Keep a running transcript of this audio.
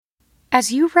As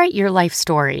you write your life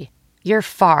story, you're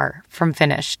far from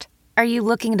finished. Are you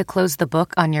looking to close the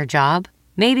book on your job?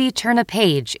 Maybe turn a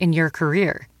page in your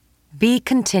career? Be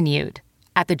continued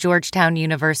at the Georgetown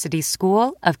University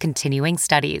School of Continuing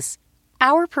Studies.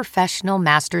 Our professional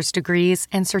master's degrees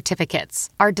and certificates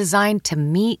are designed to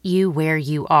meet you where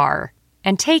you are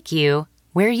and take you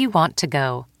where you want to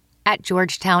go. At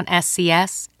Georgetown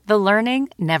SCS, the learning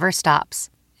never stops,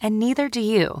 and neither do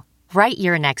you. Write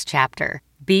your next chapter.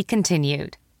 Be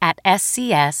continued at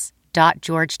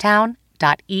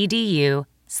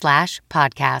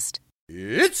scs.georgetown.edu/podcast.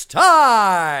 It's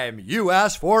time! You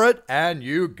asked for it and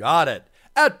you got it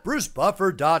at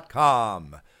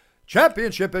brucebuffer.com.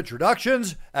 Championship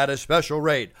introductions at a special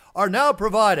rate are now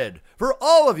provided for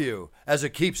all of you as a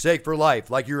keepsake for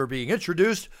life, like you are being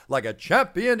introduced like a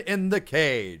champion in the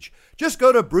cage. Just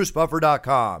go to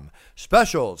brucebuffer.com.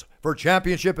 Specials for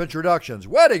championship introductions,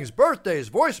 weddings, birthdays,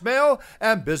 voicemail,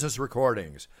 and business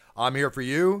recordings. I'm here for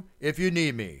you if you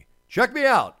need me. Check me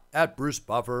out at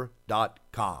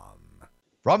brucebuffer.com.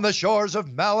 From the shores of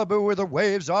Malibu where the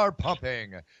waves are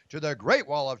pumping, to the Great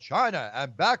Wall of China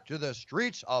and back to the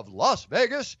streets of Las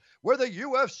Vegas where the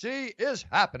UFC is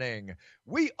happening.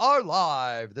 We are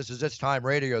live. This is It's Time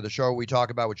Radio, the show where we talk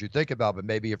about what you think about but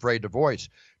may be afraid to voice.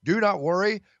 Do not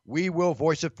worry, we will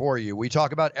voice it for you. We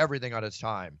talk about everything on It's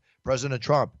Time. President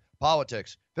Trump,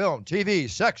 politics, film, TV,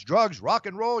 sex, drugs, rock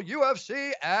and roll,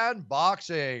 UFC, and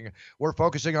boxing. We're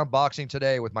focusing on boxing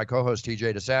today with my co-host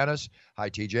TJ DeSantis. Hi,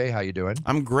 TJ. How you doing?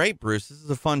 I'm great, Bruce. This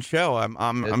is a fun show.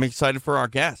 I'm excited for our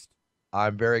guest.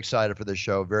 I'm very excited for this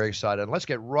show. Very excited. And let's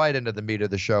get right into the meat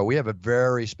of the show. We have a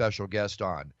very special guest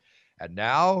on. And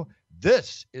now,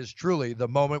 this is truly the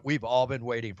moment we've all been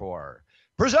waiting for.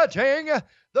 Presenting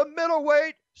the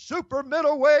middleweight, super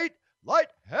middleweight, light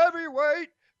heavyweight,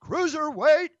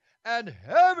 cruiserweight, and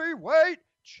heavyweight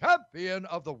champion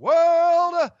of the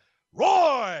world,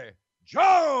 Roy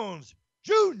Jones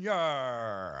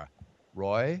Jr.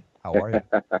 Roy, how are you?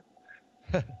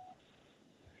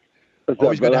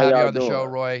 Always good to have you on the show,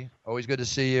 Roy. Always good to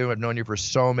see you. I've known you for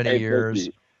so many years.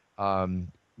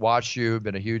 Watched you,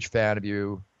 been a huge fan of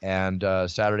you, and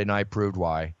Saturday night proved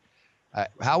why.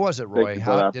 How was it, Roy?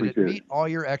 How did it meet all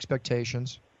your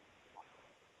expectations?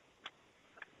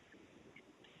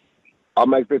 All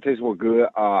my expectations were good.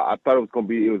 I thought it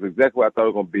was exactly what I thought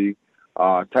it was going to be.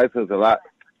 Tyson's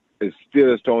is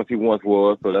still as strong as he once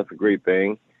was, so that's a great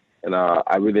thing. And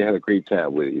I really had a great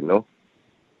time with it, you know?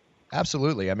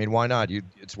 Absolutely. I mean, why not?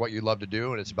 It's what you love to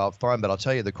do, and it's about fun. But I'll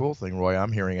tell you the cool thing, Roy,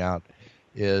 I'm hearing out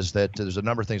is that there's a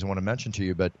number of things I want to mention to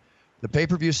you, but the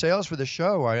pay-per-view sales for the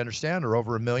show, I understand, are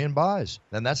over 1 million buys.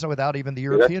 And that's not without even the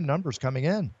European numbers coming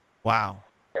in. Wow.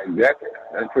 Exactly.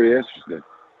 That's pretty interesting.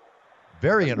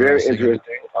 Very interesting. Very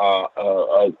interesting.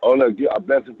 Only a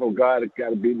blessing from God it's got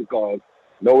to be, because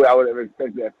no way I would have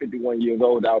expected at 51 years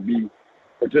old I would be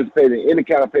participating in any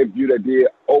kind of pay-per-view that did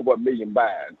over 1 million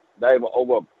buys. Not even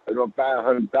over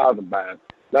 500,000 buys.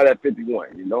 Not at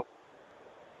 51, you know?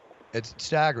 It's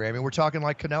staggering. I mean, we're talking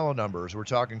like Canelo numbers. We're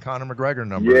talking Conor McGregor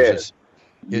numbers.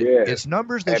 Yes. It's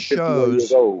numbers that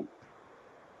shows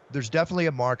there's definitely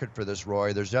a market for this,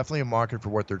 Roy. There's definitely a market for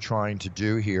what they're trying to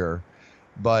do here.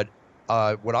 But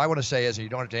what I want to say is, and you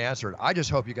don't have to answer it, I just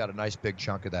hope you got a nice big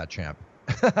chunk of that, champ.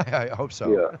 I hope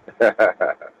so. Yeah.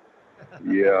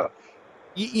 Yeah.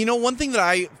 You know, one thing that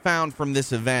I found from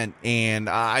this event, and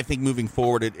I think moving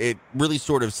forward, it really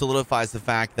sort of solidifies the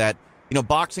fact that, you know,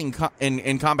 boxing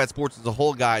and combat sports as a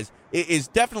whole, guys, is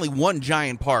definitely one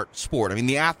giant part sport. I mean,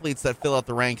 the athletes that fill out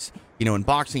the ranks, you know, in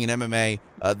boxing and MMA,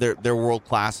 they're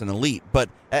world-class and elite. But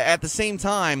at the same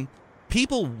time,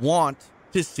 people want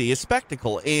to see a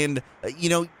spectacle. And, you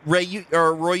know,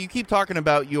 Roy, you keep talking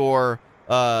about your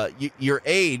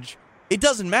age. It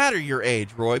doesn't matter your age,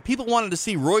 Roy. People wanted to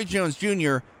see Roy Jones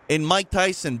Jr. and Mike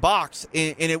Tyson box,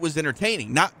 and it was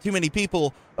entertaining. Not too many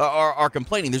people are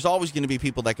complaining. There's always going to be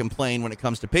people that complain when it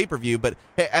comes to pay-per-view, but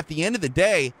at the end of the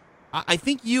day, I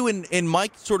think you and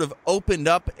Mike sort of opened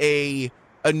up a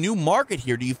new market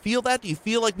here. Do you feel that? Do you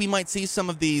feel like we might see some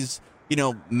of these, you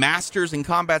know, masters in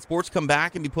combat sports come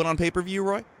back and be put on pay-per-view,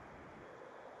 Roy?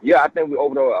 Yeah, I think we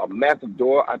opened up a massive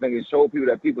door. I think it showed people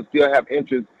that people still have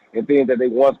interest in things that they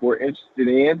once were interested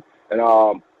in.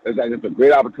 And it's a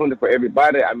great opportunity for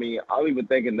everybody. I mean, I'm even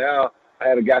thinking now, I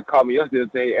had a guy call me yesterday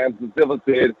and say Anderson Silva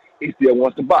said he still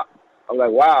wants to box. I'm like,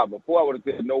 wow, before I would have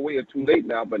said no way, it's too late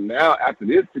now. But now, after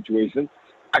this situation,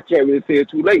 I can't really say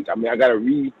it's too late. I mean, I got to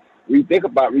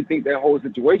rethink that whole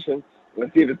situation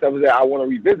and see if it's something that I want to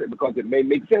revisit, because it may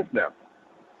make sense now.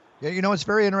 Yeah, you know, it's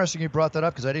very interesting you brought that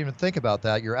up, because I didn't even think about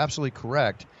that. You're absolutely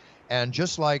correct. And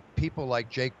just like people like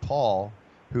Jake Paul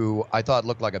who I thought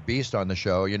looked like a beast on the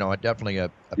show. Definitely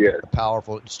a Yes.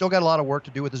 powerful. Still got a lot of work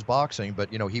to do with his boxing, but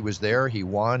he was there. He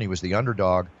won. He was the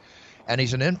underdog, and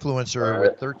he's an influencer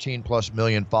with 13 plus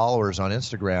million followers on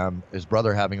Instagram. His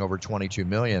brother having over 22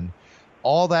 million.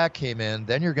 All that came in.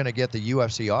 Then you're going to get the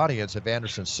UFC audience if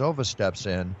Anderson Silva steps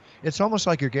in. It's almost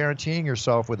like you're guaranteeing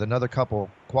yourself with another couple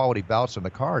quality bouts on the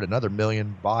card, another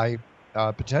million buy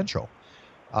potential.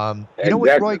 What,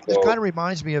 Roy, this kind of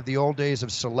reminds me of the old days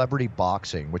of celebrity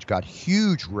boxing, which got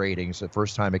huge ratings the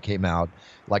first time it came out,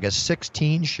 like a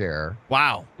 16 share.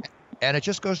 Wow. And it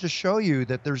just goes to show you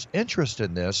that there's interest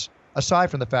in this, aside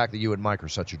from the fact that you and Mike are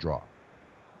such a draw.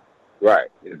 Right.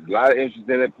 There's a lot of interest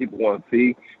in it. People want to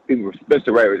see. People,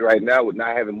 especially right now, with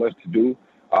not having much to do,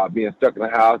 being stuck in the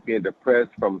house, being depressed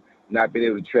from not being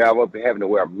able to travel, having to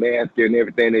wear a mask and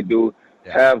everything they do.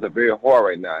 Yeah. Times are very hard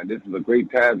right now, and this is a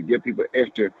great time to give people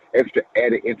extra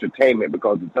added entertainment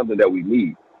because it's something that we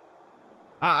need.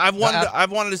 I've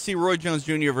wanted to see Roy Jones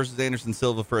Jr. versus Anderson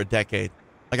Silva for a decade.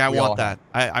 Like, I want that.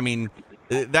 I mean,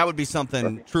 that would be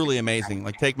something truly amazing.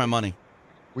 Like, take my money.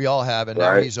 We all have, and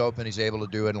now he's open. He's able to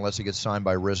do it unless he gets signed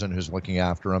by Rizin, who's looking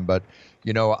after him. But,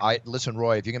 listen,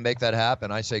 Roy, if you can make that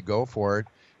happen, I say go for it.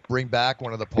 Bring back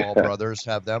one of the Paul brothers,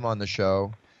 have them on the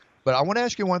show. But I want to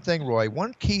ask you one thing, Roy.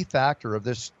 One key factor of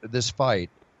this fight,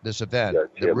 this event,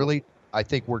 that really, I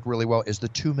think, worked really well is the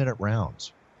 2-minute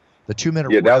rounds. The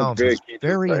 2-minute rounds is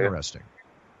very interesting.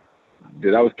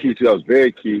 Yeah, that was key, too. That was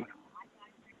very key.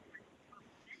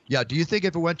 Yeah, do you think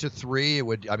if it went to 3,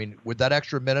 would that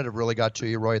extra minute have really got to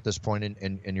you, Roy, at this point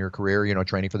in your career,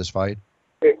 training for this fight?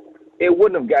 It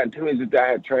wouldn't have gotten 2 minutes if I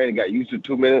had trained and got used to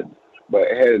 2 minutes. But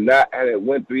had it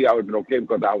went 3, I would have been okay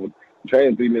because I was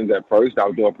training 3 minutes at first. I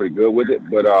was doing pretty good with it.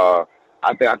 But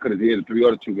I think I could have did the 3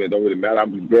 or the 2 minutes. Don't really matter.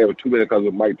 I'm just glad with 2 minutes because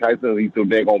of Mike Tyson. He's so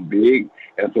dang big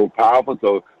and so powerful.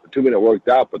 So the 2 minute worked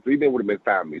out. But 3 minutes would have been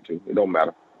fine with me, too. It don't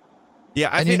matter. Yeah,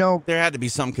 I think there had to be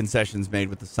some concessions made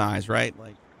with the size, right?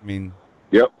 Like, I mean.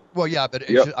 Yep. Well, yeah, but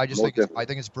I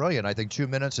think it's brilliant. I think 2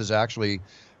 minutes is actually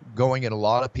going in a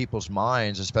lot of people's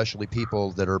minds, especially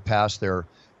people that are past their,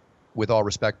 with all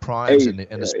respect, primes in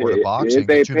the sport of boxing. If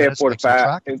they pay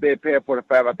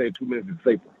 45, I think 2 minutes is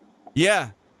safer.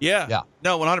 Yeah.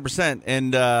 No, 100%.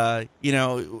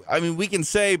 And we can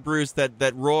say, Bruce,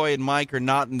 that Roy and Mike are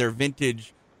not in their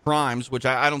vintage primes, which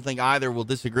I don't think either will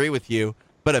disagree with you.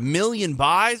 But 1 million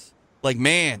buys, like,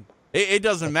 man, it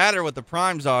doesn't matter what the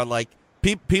primes are. Like,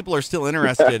 people are still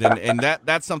interested, and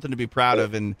that's something to be proud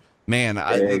of. And man,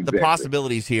 the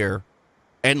possibilities here,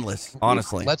 endless.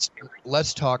 Honestly,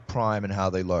 let's talk prime and how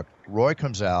they look. Roy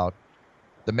comes out,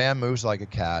 the man moves like a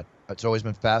cat. It's always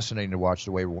been fascinating to watch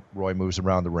the way Roy moves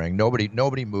around the ring.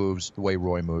 Nobody moves the way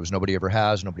Roy moves. Nobody ever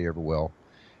has. Nobody ever will.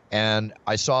 And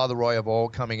I saw the Roy of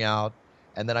old coming out.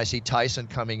 And then I see Tyson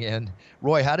coming in.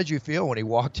 Roy, how did you feel when he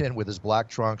walked in with his black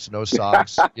trunks, no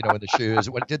socks, in the shoes?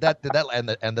 What did that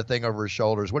and the thing over his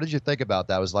shoulders? What did you think about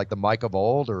that? Was it like the Mike of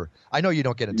old, or I know you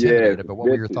don't get intimidated, but what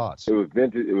were your thoughts? It was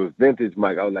vintage. It was vintage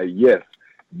Mike. I was like, yes,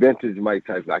 vintage Mike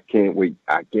Tyson. I can't wait.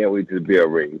 I can't wait to the bell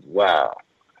rings. Wow.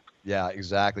 Yeah,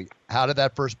 exactly. How did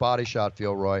that first body shot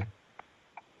feel, Roy?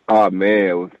 Oh man,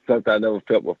 it was something I never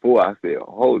felt before. I said,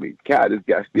 holy cow, this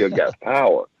guy still got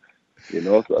power. So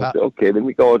I said, okay, let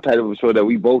me go on tight to show that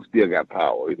we both still got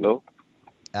power,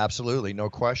 Absolutely, no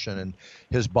question. And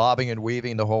his bobbing and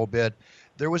weaving the whole bit.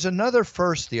 There was another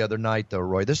first the other night, though,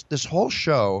 Roy. This whole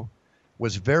show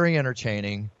was very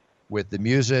entertaining with the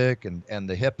music and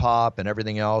the hip-hop and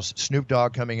everything else. Snoop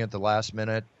Dogg coming in at the last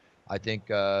minute. I think,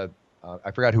 I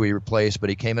forgot who he replaced, but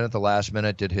he came in at the last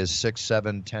minute, did his 6,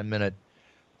 7, 10-minute,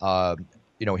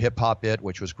 hip-hop bit,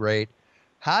 which was great.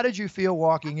 How did you feel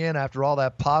walking in after all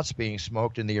that pot's being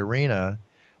smoked in the arena?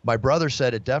 My brother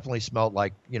said it definitely smelled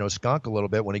like, skunk a little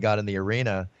bit when he got in the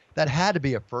arena. That had to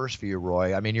be a first for you,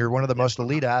 Roy. I mean, you're one of the most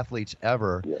elite athletes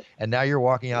ever, and now you're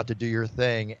walking out to do your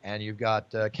thing, and you've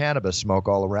got cannabis smoke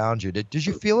all around you. Did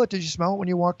you feel it? Did you smell it when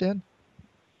you walked in?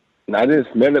 No, I didn't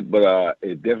smell it, but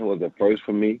it definitely was a first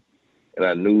for me, and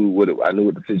I knew what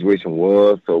the situation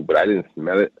was. But I didn't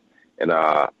smell it, and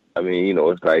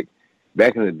it's like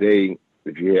back in the day.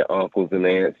 If you had uncles and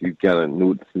aunts, you kind of knew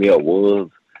what the smell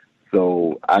was.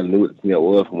 So I knew what the smell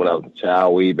was from when I was a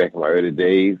child, way back in my early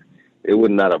days. It would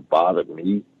not have bothered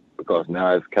me because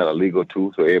now it's kind of legal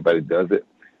too, so everybody does it.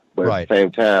 But at the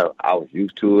same time, I was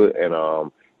used to it,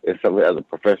 and it's something as a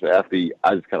professional athlete,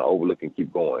 I just kind of overlook and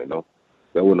keep going. That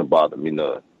wouldn't have bothered me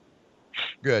none.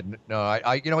 Good. No,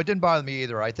 I it didn't bother me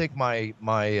either. I think my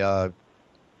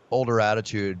older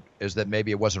attitude is that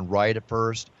maybe it wasn't right at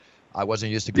first. I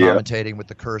wasn't used to commentating with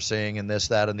the cursing and this,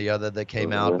 that, and the other that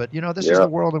came out. But, this is the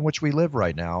world in which we live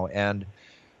right now. And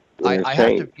I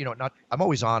have to, I'm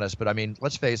always honest, but I mean,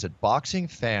 let's face it, boxing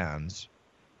fans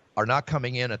are not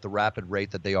coming in at the rapid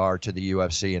rate that they are to the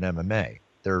UFC and MMA.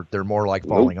 They're more like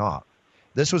falling off.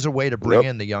 This was a way to bring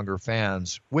in the younger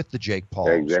fans with the Jake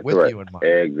Pauls, with you and Mike.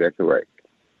 Exactly right.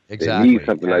 Exactly. They need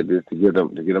something like this to give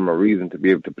them a reason to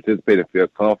be able to participate and feel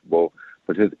comfortable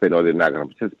participating, or they're not going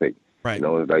to participate. Right.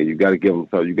 It's like you got to give them.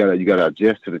 So you got to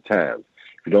adjust to the times.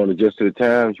 If you don't adjust to the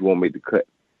times, you won't make the cut.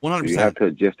 100%. You have to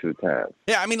adjust to the times.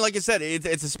 Yeah, I mean, like I said,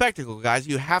 it's a spectacle, guys.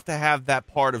 You have to have that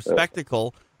part of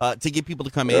spectacle to get people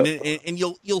to come in, and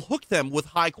you'll hook them with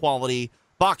high quality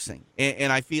boxing.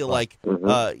 And I feel like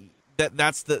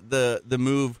that's the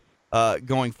move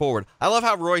going forward. I love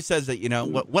how Roy says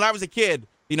that. When I was a kid,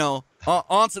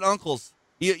 aunts and uncles.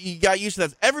 You got used to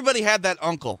that. Everybody had that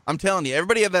uncle. I'm telling you,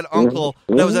 everybody had that uncle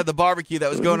that was at the barbecue that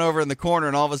was going over in the corner,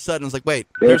 and all of a sudden it's like, wait,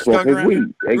 there's skunk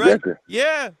around. Exactly. Right?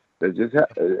 Yeah. That just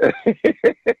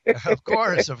Of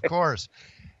course.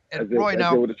 And Roy,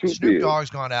 now Snoop Dogg's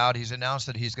gone out. He's announced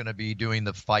that he's going to be doing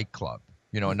the Fight Club.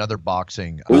 Another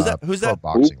boxing. Who's that?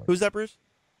 Boxing league. Who's that, Bruce?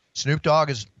 Snoop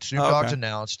Dogg's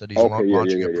announced that he's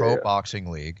launching a pro boxing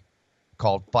league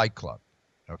called Fight Club.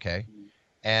 Okay.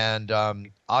 And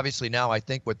obviously now I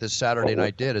think what this Saturday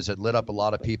night did is it lit up a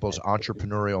lot of people's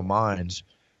entrepreneurial minds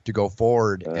to go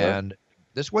forward. And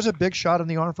this was a big shot in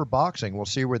the arm for boxing. We'll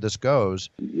see where this goes.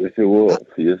 Yes, it was.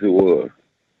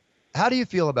 How do you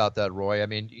feel about that, Roy? I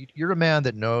mean, you're a man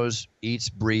that knows, eats,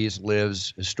 breathes,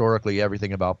 lives historically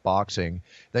everything about boxing.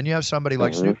 Then you have somebody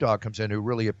like Snoop Dogg comes in who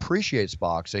really appreciates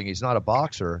boxing. He's not a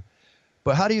boxer.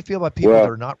 But how do you feel about people that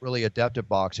are not really adept at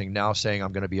boxing now saying,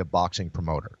 I'm going to be a boxing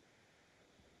promoter?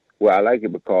 Well, I like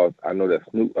it because I know that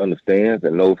Snoop understands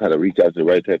and knows how to reach out to the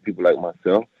right type of people like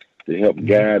myself to help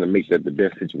guide and make that the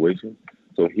best situation.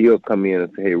 So he'll come in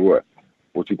and say, "Hey, Roy,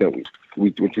 what you think we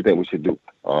should do? You think we should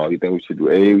do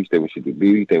A? You think we should do B?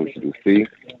 You think we should do C?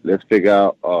 Let's figure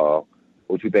out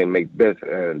what you think makes best."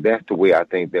 And that's the way I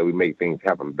think that we make things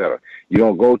happen better. You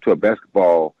don't go to a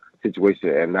basketball situation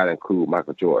and not include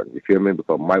Michael Jordan. You feel me?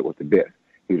 Because Mike was the best.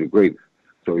 He was the greatest.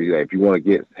 So if you want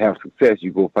to have success,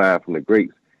 you go find from the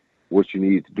greats what you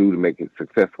need to do to make it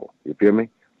successful. You feel me?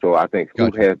 So I think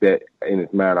Snoop has that in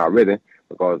his mind already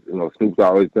because, Snoop's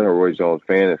always been a Roy Jones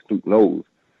fan, and Snoop knows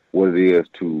what it is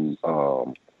to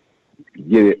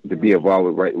get it, to be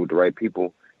involved with the right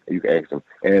people, and you can ask them,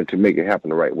 and to make it happen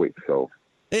the right way. So,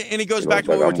 and it goes back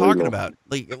to what we were talking about.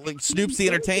 Like Snoop's the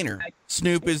entertainer.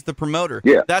 Snoop is the promoter.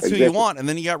 Yeah, that's who you want. And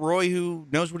then you got Roy, who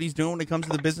knows what he's doing when it comes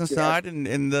to the business side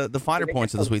and the finer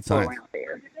points of the sweet side.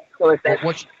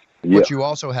 What you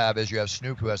also have is you have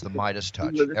Snoop, who has the Midas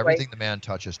touch. Everything the man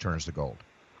touches turns to gold.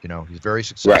 He's very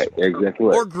successful. Right, exactly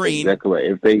right. Or green. Exactly right.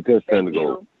 Everything does turn to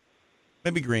gold.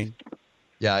 Maybe green.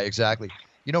 Yeah, exactly.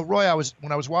 Roy,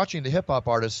 when I was watching the hip-hop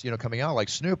artists, coming out like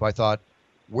Snoop, I thought,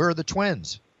 where are the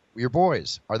twins? Your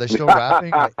boys. Are they still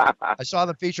rapping? I saw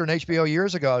them feature on HBO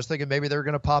years ago. I was thinking maybe they were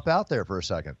going to pop out there for a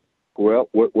second. Well,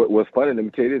 what's funny, let me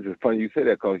tell you this, it's funny you say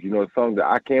that because the song that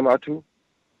I came out to?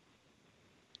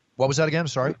 What was that again?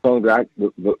 Sorry.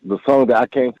 The song that I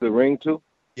came to the ring to.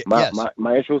 My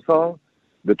intro song.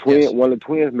 One of the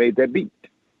twins made that beat.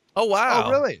 Oh wow! Oh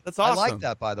really? That's awesome. I like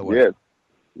that, by the way.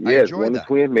 Yes. One of the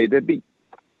twins made that beat.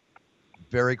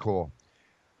 Very cool.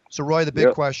 So Roy, the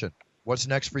big question: what's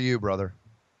next for you, brother?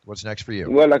 What's next for you?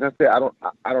 Well, like I said, I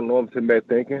don't know. I'm sitting back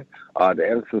thinking. The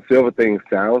Anderson Silva thing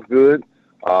sounds good.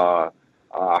 I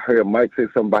heard Mike say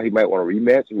something about he might want a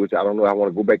rematch, which I don't know. I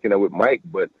want to go back in there with Mike,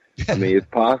 but I mean, it's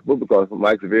possible because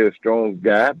Mike's a very strong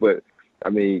guy, but I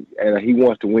mean, and he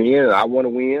wants to win, and I want to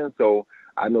win. So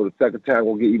I know the second time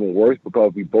will get even worse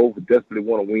because we both desperately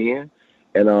want to win,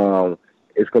 and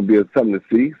it's going to be something to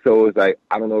see. So it's like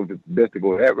I don't know if it's best to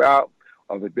go that route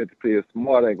or if it's best to play it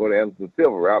smart and go the Anderson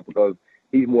Silva route because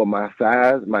he's more my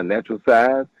size, my natural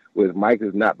size, whereas Mike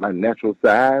is not my natural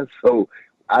size. So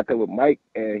I think with Mike,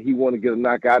 and he want to get a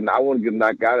knockout, and I want to get a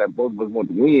knockout, and both of us want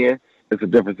to win. It's a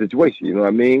different situation, you know what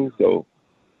I mean? So,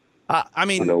 I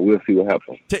mean, we'll see what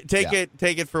happens. Take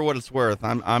it for what it's worth.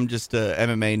 I'm just a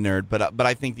MMA nerd, but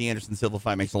I think the Anderson Silva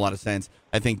fight makes a lot of sense.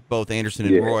 I think both Anderson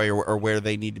and Roy are where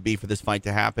they need to be for this fight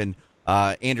to happen.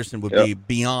 Anderson would be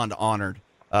beyond honored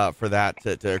for that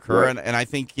to occur, and I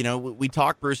think we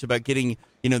talked, Bruce, about getting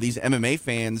these MMA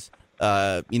fans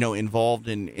involved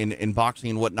in boxing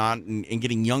and whatnot, and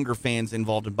getting younger fans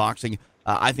involved in boxing.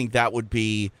 I think that would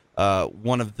be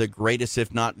one of the greatest,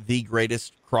 if not the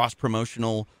greatest,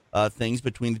 cross-promotional things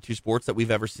between the two sports that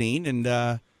we've ever seen. And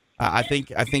I think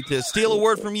to steal a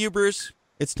word from you, Bruce,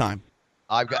 it's time.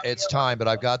 It's time, but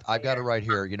I've got it right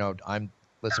here.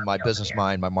 listen, my business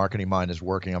mind, my marketing mind is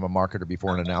working. I'm a marketer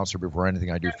before an announcer, before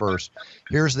anything I do first.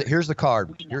 Here's the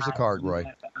card. Here's the card, Roy.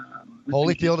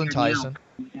 Holyfield and Tyson,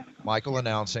 Michael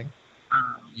announcing,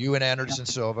 you and Anderson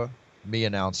Silva, me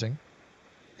announcing,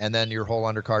 and then your whole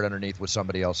undercard underneath with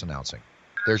somebody else announcing.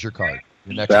 There's your card.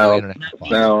 Your next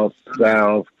sounds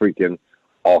freaking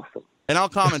awesome. And I'll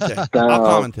commentate.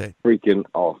 I'll commentate. Freaking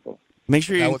awesome. Make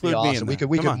sure you that include would be me awesome. in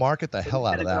We that. could market the hell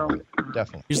out of that one.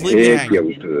 Definitely. Just leave me hanging. Yeah,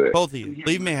 we could. Both of you.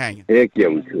 Leave me hanging. Heck yeah,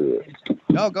 we could.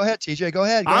 No, go ahead, TJ. Go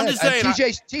ahead. I'm just saying.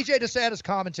 TJ DeSantis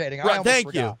commentating. Right,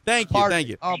 thank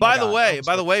you. Oh, by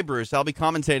the way, Bruce, I'll be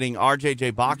commentating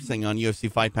RJJ Boxing on UFC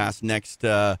Fight Pass next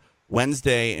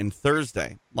Wednesday and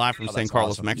Thursday, live from San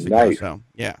Carlos, awesome. Mexico. Nice. So,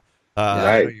 yeah.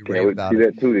 Right. Can't wait to see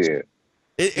that too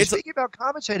then. Speaking about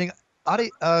commentating,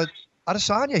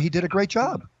 Adesanya, he did a great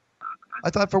job. I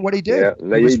thought for what he did.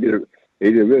 Yeah, he did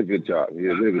a really good job. He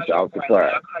did a really good job. I was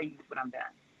surprised.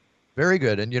 Very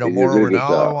good. And, Mauro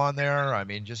Ranallo on there. I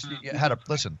mean, just you had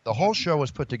listen, the whole show was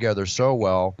put together so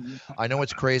well. I know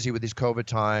it's crazy with these COVID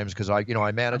times because I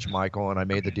managed Michael and I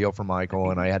made the deal for Michael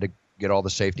and I had to get all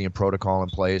the safety and protocol in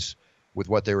place with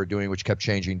what they were doing, which kept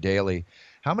changing daily.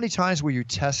 How many times were you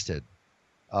tested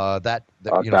last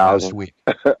week?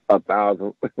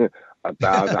 1,000.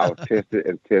 1,000. I was tested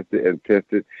and tested and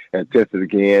tested and tested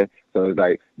again. So it's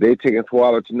like they taking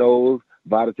swab at your nose,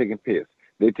 body taking piss.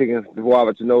 They taking swab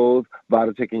at your nose,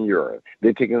 body taking urine.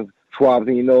 They taking swabs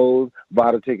in your nose,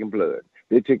 body taking blood.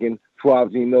 They taking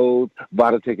swabs in your nose,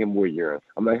 body taking more urine.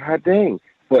 I'm like, hot dang.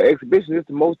 For exhibition, this is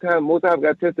the most time I've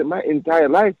got tested my entire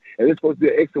life. And it's supposed to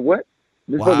be an extra what?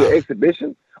 This is supposed to be an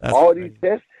exhibition. That's all crazy. These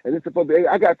tests, and it's supposed to be.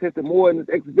 I got tested more in this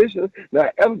exhibition than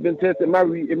I ever been tested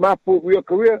in my full real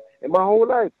career in my whole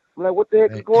life. I'm like, what the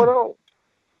heck is going on?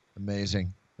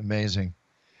 Amazing.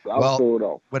 So I was sold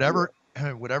off. Whatever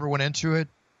went into it,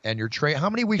 and your train.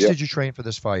 How many weeks did you train for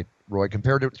this fight, Roy?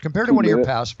 Compared to one of your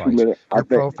past fights, 2 minutes. I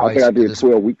think I did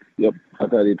 12 weeks. Yep, I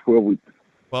think I did 12 weeks.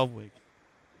 12 weeks.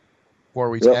 4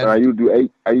 weeks. Yep, and I used to do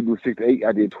 8. I used to do 6 to 8.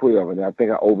 I did 12, and I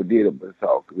think I overdid it, but it's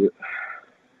all good.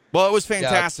 Well, it was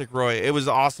fantastic, Roy. It was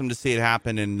awesome to see it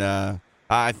happen, and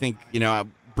I think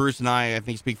Bruce and I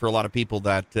think speak for a lot of people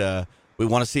that we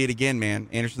want to see it again, man.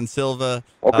 Anderson Silva,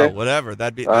 whatever.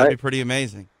 That'd be pretty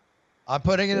amazing. I'm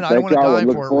putting it in. I don't want to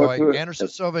dime for it, Roy. Anderson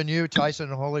Silva and you, Tyson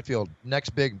and Holyfield.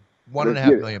 Next big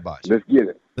 $1.5 million buys. Let's get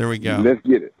it. There we go. Let's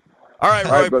get it. All right,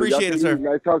 Roy. Brother, appreciate it, sir.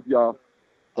 Nice talk to y'all.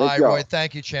 All right, Roy.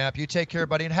 Thank you, champ. You take care,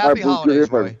 buddy, and happy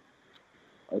holidays, Roy.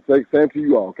 Same to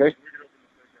you all. Okay.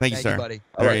 Thank you, sir. Buddy.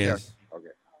 There he is. Okay.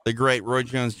 The great Roy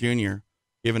Jones Jr.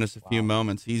 giving us a few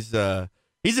moments. He's a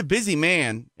busy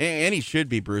man, and he should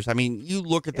be, Bruce. I mean, you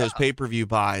look at those pay-per-view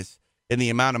buys and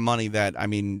the amount of money that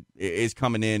is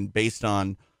coming in based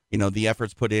on the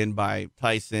efforts put in by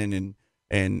Tyson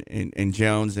and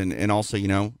Jones and also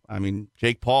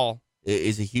Jake Paul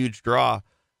is a huge draw.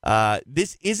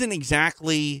 This isn't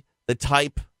exactly the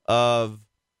type of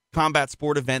combat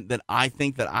sport event that I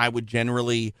think that I would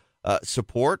generally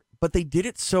support, but they did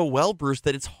it so well, Bruce,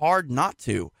 that it's hard not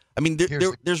to. I mean,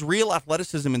 there's real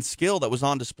athleticism and skill that was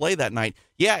on display that night.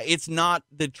 Yeah, it's not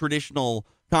the traditional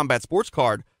combat sports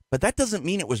card, but that doesn't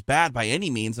mean it was bad by any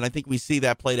means, and I think we see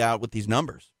that played out with these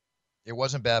numbers. It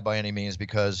wasn't bad by any means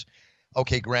because,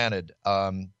 granted,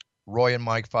 Roy and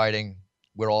Mike fighting,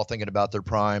 we're all thinking about their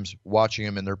primes, watching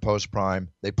them in their post-prime.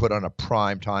 They put on a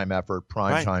prime time effort,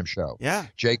 prime time show. Yeah.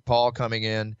 Jake Paul coming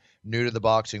in, new to the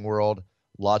boxing world,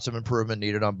 lots of improvement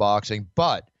needed on boxing,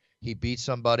 but he beat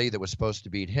somebody that was supposed to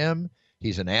beat him.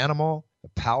 He's an animal, a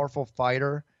powerful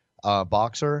fighter,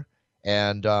 boxer.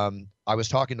 And I was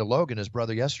talking to Logan, his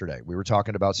brother, yesterday. We were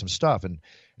talking about some stuff. And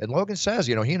Logan says,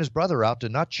 he and his brother are out to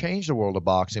not change the world of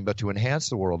boxing, but to enhance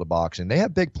the world of boxing. They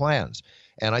have big plans.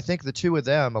 And I think the two of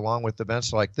them, along with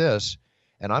events like this,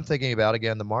 and I'm thinking about,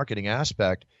 again, the marketing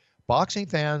aspect, boxing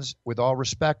fans, with all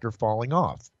respect, are falling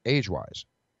off age-wise.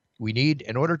 We need,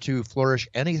 in order to flourish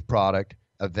any product,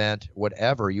 event,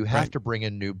 whatever, you have to bring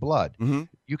in new blood. Mm-hmm.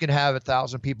 You can have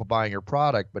 1,000 people buying your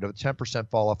product, but if 10%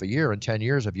 fall off a year, in 10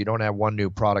 years, if you don't have one new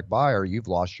product buyer, you've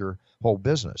lost your whole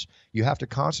business. You have to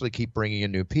constantly keep bringing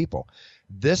in new people.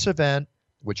 This event,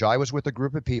 which I was with a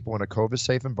group of people in a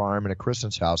COVID-safe environment at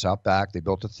Kristen's house out back, they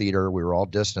built a theater, we were all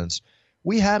distanced.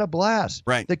 We had a blast.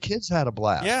 Right. The kids had a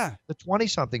blast. Yeah. The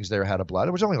 20-somethings there had a blast.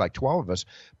 It was only like 12 of us,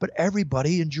 but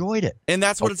everybody enjoyed it. And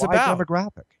that's what it's about.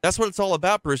 Demographic. That's what it's all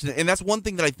about, Bruce. And that's one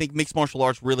thing that I think mixed martial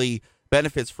arts really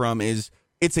benefits from is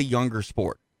it's a younger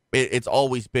sport. It's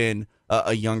always been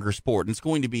a younger sport. And it's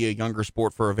going to be a younger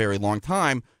sport for a very long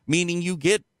time, meaning you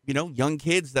get, young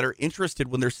kids that are interested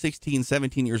when they're 16,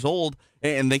 17 years old,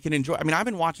 and they can enjoy. I mean, I've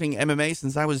been watching MMA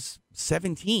since I was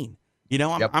 17. You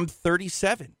know, I'm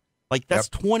 37. Like, that's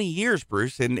 20 years,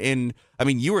 Bruce. And I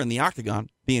mean, you were in the octagon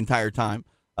the entire time.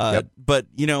 But,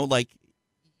 you know, like,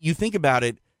 you think about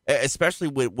it, especially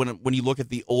when you look at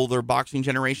the older boxing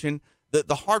generation, the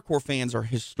hardcore fans are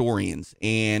historians.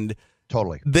 And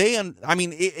totally.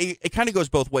 It kind of goes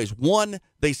both ways. One,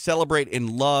 they celebrate and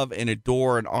love and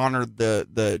adore and honor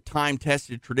the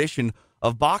time-tested tradition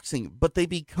of boxing, but they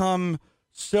become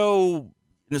so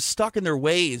stuck in their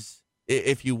ways,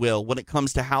 if you will, when it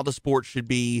comes to how the sport should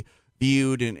be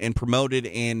viewed and promoted.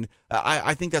 And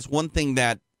I think that's one thing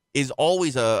that is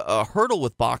always a hurdle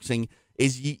with boxing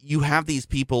is you have these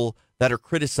people that are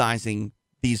criticizing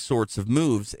these sorts of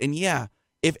moves. And yeah,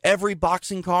 if every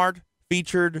boxing card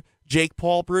featured Jake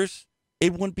Paul, Bruce,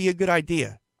 it wouldn't be a good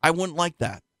idea. I wouldn't like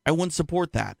that. I wouldn't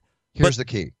support that. Here's the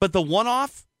key. But the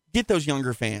one-off, get those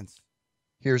younger fans.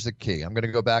 Here's the key. I'm going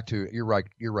to go back to, you're right,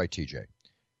 TJ.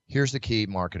 Here's the key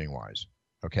marketing-wise,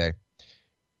 okay?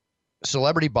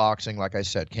 Celebrity boxing, like I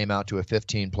said, came out to a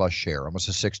 15-plus share, almost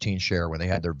a 16 share when they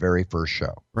had their very first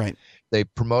show. Right. They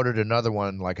promoted another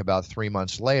one like about 3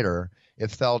 months later.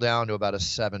 It fell down to about a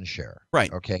 7 share.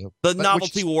 Right. Okay. The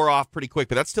novelty wore off pretty quick,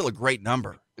 but that's still a great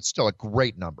number. It's still a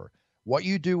great number. What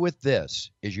you do with this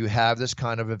is you have this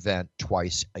kind of event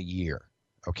twice a year.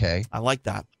 Okay. I like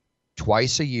that.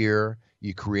 Twice a year.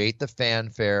 You create the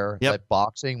fanfare. Let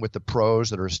boxing with the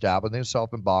pros that are establishing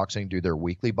themselves in boxing do their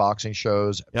weekly boxing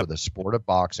shows for the sport of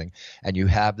boxing. And you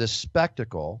have this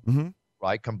spectacle,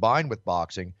 right, combined with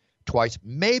boxing twice,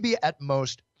 maybe at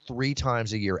most 3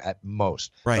 times a year at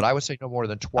most. Right. But I would say no more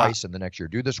than twice in the next year.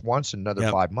 Do this once in another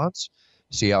 5 months.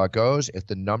 See how it goes. If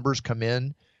the numbers come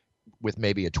in with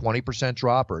maybe a 20%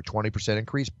 drop or a 20%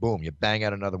 increase, boom, you bang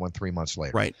out another one 3 months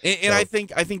later. Right. And I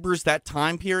think, Bruce, that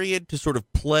time period to sort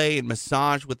of play and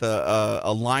massage with a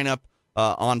lineup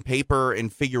on paper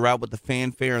and figure out what the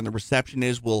fanfare and the reception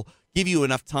is will give you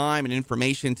enough time and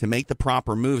information to make the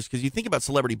proper moves. Because you think about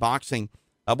celebrity boxing,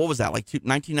 what was that, like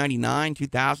 1999,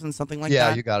 2000, something like that?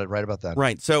 Yeah, you got it right about that.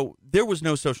 Right. So there was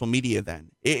no social media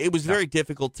then. It was very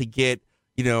difficult to get,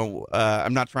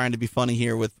 I'm not trying to be funny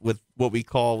here with what we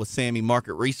call with Sammy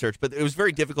market research, but it was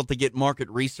very difficult to get market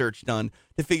research done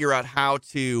to figure out how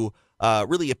to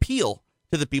really appeal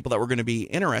to the people that were going to be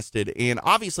interested. And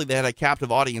obviously they had a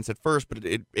captive audience at first, but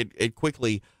it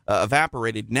quickly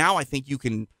evaporated. Now I think you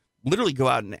can literally go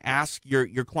out and ask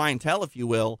your clientele, if you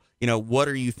will, what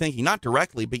are you thinking? Not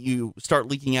directly, but you start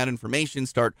leaking out information,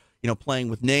 start, playing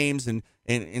with names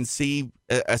and see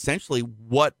essentially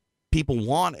what people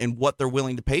want and what they're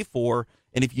willing to pay for.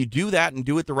 And if you do that and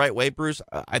do it the right way, Bruce,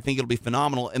 I think it'll be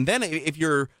phenomenal. And then if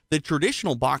you're the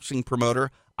traditional boxing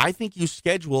promoter, I think you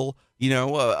schedule,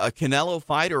 a Canelo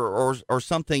fight or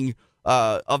something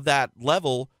of that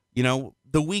level,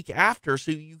 the week after,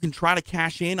 so you can try to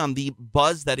cash in on the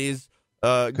buzz that is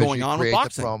going on with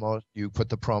boxing. You put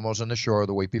the promos on the show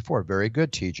the week before. Very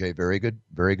good, TJ. Very good.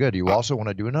 Very good. You also want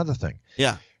to do another thing.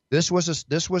 Yeah. This was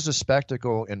a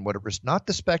spectacle, and what it was not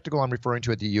the spectacle I'm referring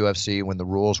to at the UFC when the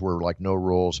rules were like no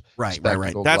rules. Right.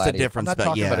 That's a different. I'm not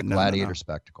talking about a gladiator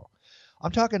spectacle.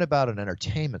 I'm talking about an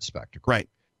entertainment spectacle. Right.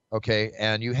 Okay.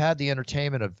 And you had the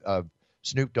entertainment of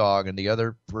Snoop Dogg and the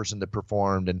other person that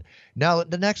performed, and now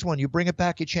the next one you bring it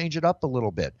back, you change it up a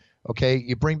little bit. Okay.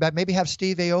 You bring back, maybe have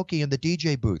Steve Aoki in the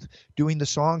DJ booth doing the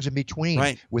songs in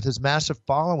between with his massive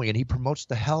following, and he promotes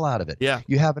the hell out of it. Yeah.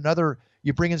 You have another.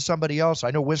 You bring in somebody else.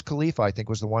 I know Wiz Khalifa, I think,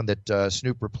 was the one that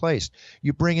Snoop replaced.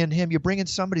 You bring in him. You bring in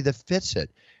somebody that fits it,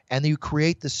 and you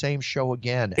create the same show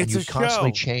again. And you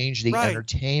constantly change the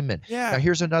entertainment. Yeah. Now,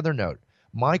 here's another note.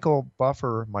 Michael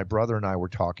Buffer, my brother, and I were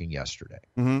talking yesterday.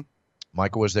 Mm-hmm.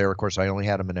 Michael was there. Of course, I only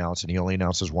had him announce, and he only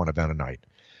announces one event a night.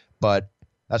 But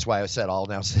that's why I said I'll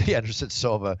announce the Anderson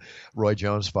Silva Roy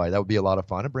Jones fight. That would be a lot of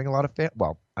fun and bring a lot of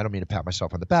well, I don't mean to pat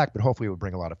myself on the back, but hopefully it would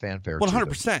bring a lot of fanfare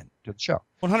 100% to the show.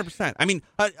 100%. I mean,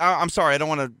 I'm sorry, I don't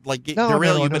want to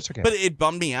derail you, but it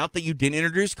bummed me out that you didn't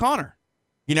introduce Conor.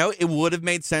 It would have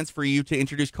made sense for you to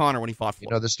introduce Conor when he fought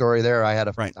Floyd. You know the story there. I had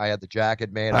the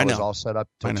jacket made. I was all set up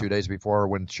till 2 days before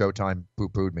when Showtime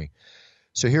poo-pooed me.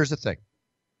 So here's the thing.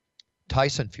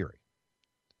 Tyson Fury,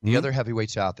 the other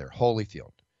heavyweights out there,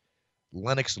 Holyfield,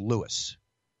 Lennox Lewis.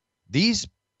 These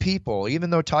people, even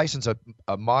though Tyson's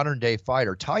a modern-day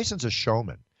fighter, Tyson's a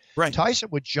showman. Right. Tyson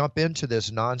would jump into this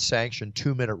non-sanctioned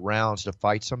 2-minute rounds to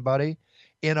fight somebody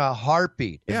in a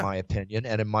heartbeat, in my opinion,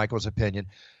 and in Michael's opinion.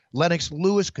 Lennox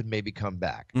Lewis could maybe come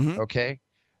back, okay?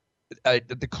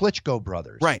 The Klitschko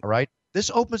brothers, all right? This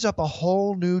opens up a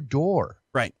whole new door.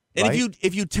 Right. And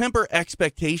if you temper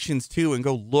expectations, too, and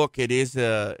go, look, it is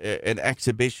an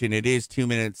exhibition, it is 2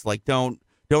 minutes, like don't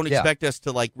expect us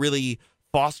to, like, really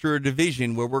foster a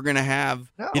division where we're going to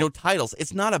have, titles.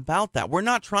 It's not about that. We're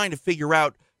not trying to figure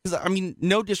out, because, I mean,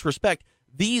 no disrespect,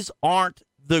 these aren't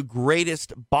the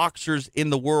greatest boxers in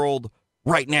the world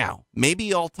right now.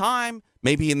 Maybe all time,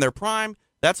 maybe in their prime.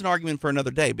 That's an argument for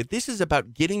another day. But this is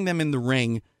about getting them in the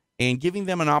ring and giving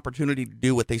them an opportunity to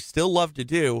do what they still love to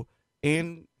do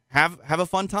and have a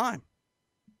fun time.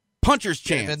 Puncher's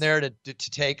chance. In there to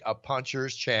take a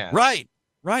puncher's chance. Right,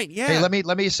 yeah. Hey, let me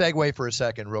segue for a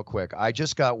second real quick. I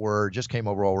just got word, just came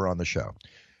over on the show.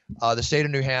 The state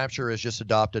of New Hampshire has just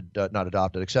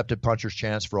accepted puncher's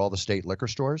chance for all the state liquor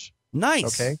stores.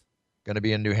 Nice. Okay. Going to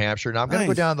be in New Hampshire. Now, I'm going to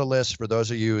go down the list for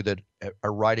those of you that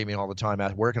are writing me all the time.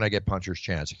 Where can I get puncher's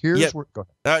chance? Go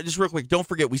ahead. Just real quick, don't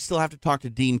forget, we still have to talk to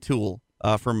Dean Toole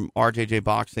from RJJ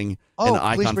Boxing and the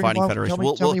Icon Fighting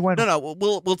Federation. Tell me when.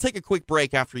 We'll take a quick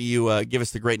break after you give us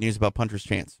the great news about puncher's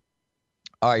chance.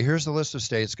 All right, here's the list of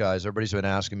states, guys. Everybody's been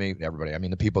asking me. Everybody. I mean,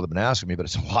 the people that have been asking me, but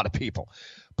it's a lot of people.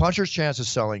 Puncher's chance is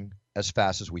selling as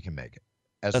fast as we can make it.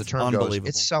 As the term goes,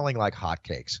 it's selling like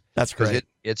hotcakes. That's great.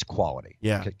 It's quality.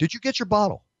 Yeah. Okay. Did you get your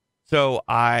bottle? So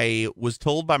I was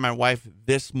told by my wife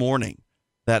this morning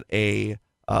that a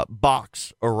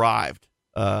box arrived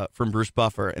from Bruce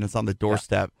Buffer, and it's on the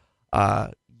doorstep. Yeah.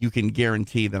 You can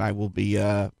guarantee that I will be.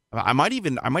 I might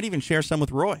even share some with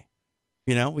Roy.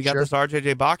 We got this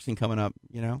RJJ Boxing coming up.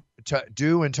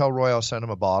 Do and tell Roy I'll send him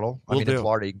a bottle. In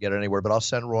Florida you can get it anywhere, but I'll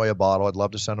send Roy a bottle. I'd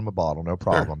love to send him a bottle, no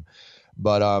problem. Sure.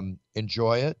 But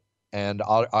enjoy it. And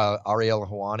Ariel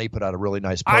Helwani put out a really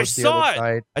nice post the other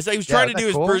night. I saw he was trying to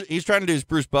do he's trying to do his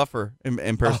Bruce Buffer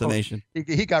impersonation.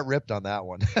 He got ripped on that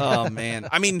one. Oh man.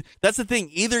 I mean, that's the thing.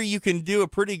 Either you can do a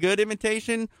pretty good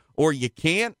imitation or you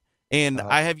can't. And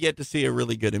I have yet to see a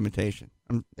really good imitation.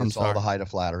 I'm sorry. All the height of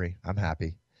flattery. I'm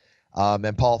happy.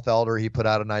 And Paul Felder, he put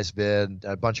out a nice vid.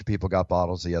 A bunch of people got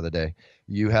bottles the other day.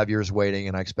 You have yours waiting,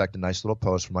 and I expect a nice little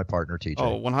post from my partner, TJ.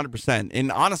 Oh, 100%.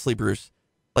 And honestly, Bruce,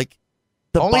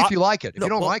 only if you like it. If you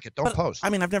don't like it, don't post. I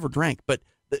mean, I've never drank, but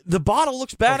the bottle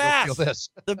looks badass. Feel this.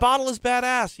 The bottle is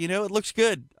badass. It looks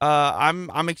good.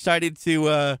 I'm excited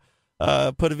to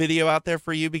put a video out there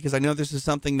for you because I know this is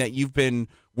something that you've been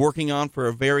working on for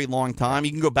a very long time.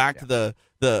 You can go back to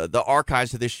the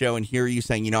archives of this show and hear you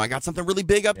saying, I got something really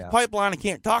big up the pipeline. I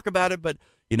can't talk about it, but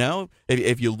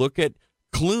if you look at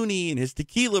Clooney and his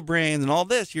tequila brands and all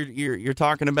this, you're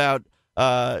talking about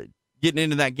getting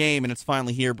into that game, and it's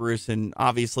finally here, Bruce. And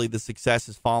obviously, the success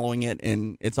is following it,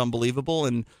 and it's unbelievable.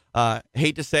 And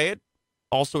hate to say it,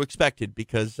 also expected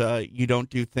because you don't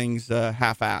do things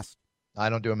half-assed. I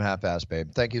don't do them half-assed,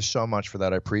 babe. Thank you so much for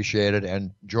that. I appreciate it.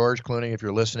 And George Clooney, if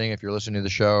you're listening to the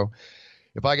show,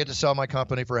 if I get to sell my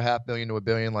company for $500 million to $1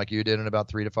 billion like you did in about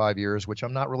 3 to 5 years, which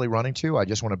I'm not really running to, I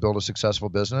just want to build a successful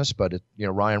business. But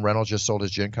Ryan Reynolds just sold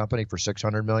his gin company for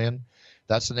 $600 million.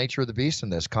 That's the nature of the beast in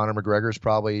this. Conor McGregor's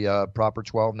probably proper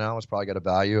 12 now. It's probably got a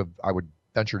value of, I would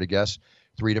venture to guess,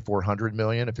 $300 to $400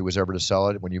 million if he was ever to sell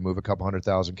it when you move a couple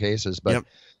 100,000 cases. But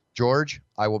George,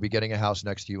 I will be getting a house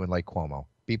next to you in Lake Como.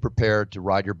 Be prepared to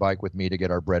ride your bike with me to get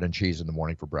our bread and cheese in the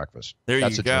morning for breakfast.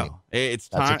 That's you go. Dream. It's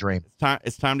That's time. A dream.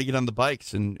 It's time to get on the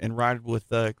bikes and ride with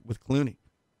Clooney.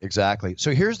 Exactly.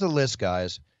 So here's the list,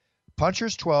 guys.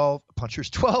 Puncher's 12.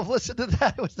 Listen to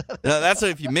that. That's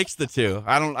if you mix the two.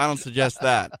 I don't suggest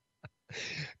that.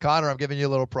 Connor, I'm giving you a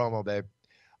little promo, babe.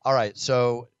 All right.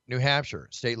 So New Hampshire,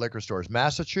 state liquor stores.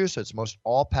 Massachusetts, most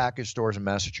all package stores in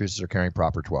Massachusetts are carrying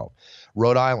proper 12.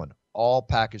 Rhode Island, all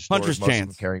package stores. Puncher's most chance. of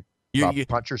them carrying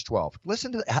Puncher's 12.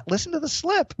 Listen to the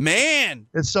slip. Man,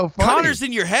 it's so funny. Connor's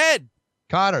in your head.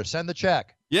 Connor, send the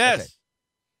check. Yes. Okay.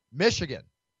 Michigan,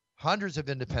 hundreds of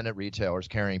independent retailers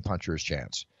carrying Puncher's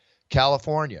chance.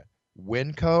 California,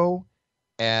 Winco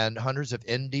and hundreds of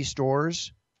indie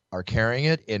stores are carrying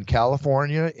it. In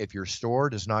California, if your store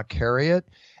does not carry it,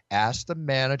 ask the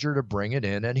manager to bring it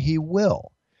in, and he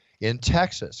will. In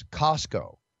Texas,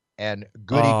 Costco and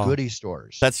goody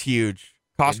stores. That's huge.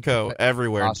 Costco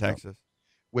everywhere in Texas.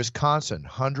 Wisconsin,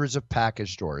 hundreds of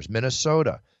package stores.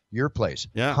 Minnesota, your place,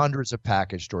 hundreds of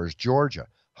package stores. Georgia,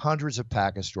 hundreds of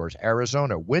package stores.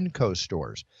 Arizona, Winco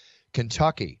stores.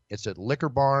 Kentucky, it's at Liquor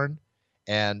Barn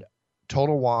and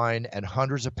Total Wine and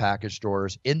hundreds of package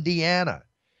stores. Indiana,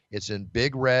 it's in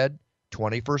Big Red,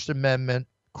 21st Amendment,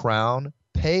 Crown,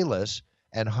 Payless,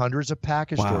 and hundreds of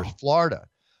package stores. Florida,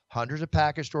 hundreds of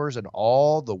package stores and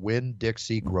all the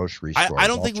Winn-Dixie grocery stores. I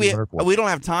don't think we don't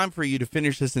have time for you to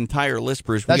finish this entire list,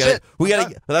 Bruce. We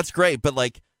got that's great, but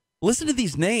listen to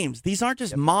these names. These aren't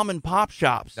just mom and pop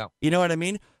shops. No. You know what I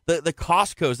mean? The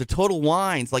Costco's, the Total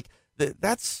Wines,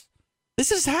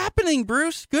 this is happening,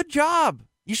 Bruce. Good job.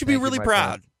 You should be really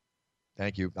proud.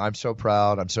 Thank you. I'm so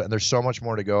proud. And there's so much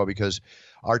more to go because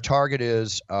our target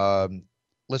is,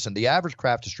 listen, the average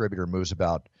craft distributor moves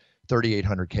about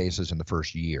 3,800 cases in the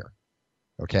first year.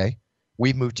 Okay.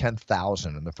 We've moved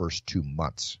 10,000 in the first 2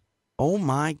 months. Oh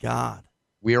my God.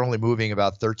 We are only moving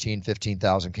about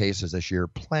 15,000 cases this year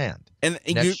planned. And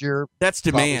next year, that's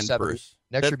demand, 70, Bruce.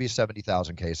 Next year will be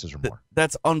 70,000 cases or more.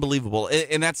 That's unbelievable.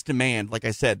 And that's demand. Like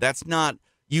I said, that's not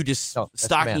you just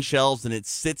stocking demand. shelves and it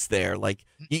sits there. Like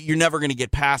you're never going to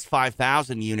get past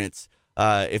 5,000 units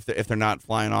if they're not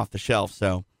flying off the shelf.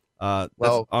 So that's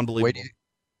unbelievable.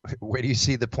 Wait do you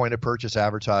see the point of purchase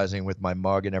advertising with my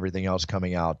mug and everything else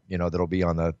coming out, that'll be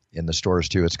in the stores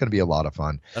too. It's going to be a lot of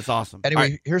fun. That's awesome.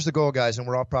 Anyway, Here's the goal, guys, and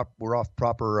we're off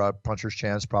proper puncher's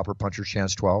chance,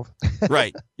 12.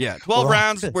 Right. Yeah. 12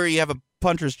 rounds where you have a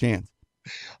puncher's chance.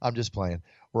 I'm just playing.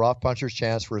 We're off puncher's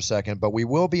chance for a second, but we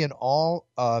will be in all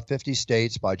 50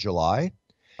 states by July.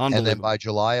 And then by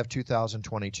July of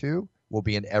 2022, we'll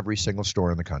be in every single store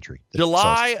in the country.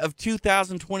 July of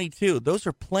 2022. Those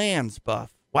are plans,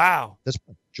 Buff. Wow. This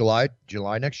July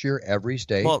next year, every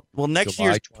state. Well, next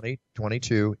July year's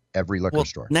 2022, every liquor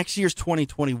store. Next year's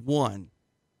 2021.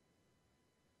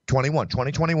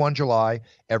 2021 July,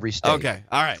 every state. Okay.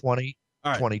 All right.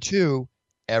 2022,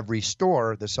 every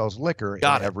store that sells liquor in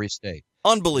every state.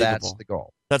 Unbelievable. That's the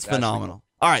goal. That's phenomenal.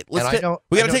 All right, we got to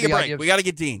take a break. We got to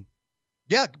get Dean.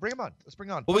 Yeah, bring him on. Let's bring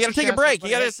on. Well, we got to take a break. You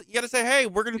got to say, hey,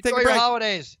 we're going to take a break. Enjoy your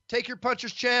holidays. Take your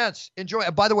puncher's chance. Enjoy.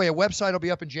 By the way, a website will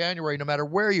be up in January. No matter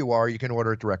where you are, you can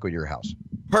order it directly to your house.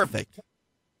 Perfect.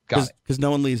 Got it. Because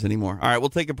no one leaves anymore. All right, we'll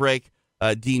take a break.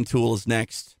 Dean Toole is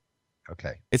next.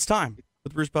 Okay. It's time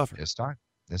with Bruce Buffer. It's time,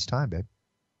 babe.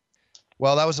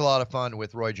 Well, that was a lot of fun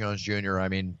with Roy Jones Jr. I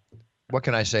mean, what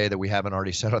can I say that we haven't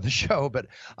already said on the show? But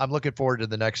I'm looking forward to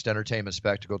the next entertainment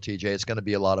spectacle, TJ. It's going to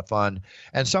be a lot of fun.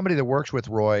 And somebody that works with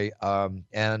Roy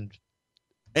and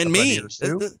me.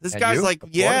 This guy's you, like, we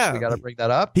yeah. got to bring that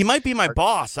up. He might be my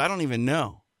boss. I don't even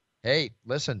know. Hey,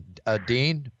 listen,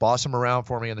 Dean, boss him around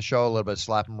for me in the show a little bit,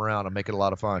 slap him around and make it a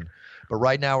lot of fun. But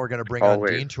right now we're going to bring on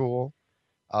Dean Toole,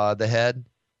 the head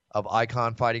of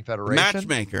Icon Fighting Federation.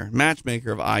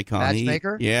 Matchmaker of Icon.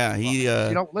 Matchmaker? He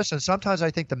listen, sometimes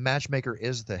I think the matchmaker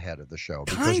is the head of the show.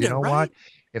 Because you know what?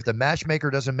 If the matchmaker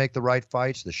doesn't make the right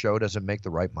fights, the show doesn't make the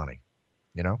right money.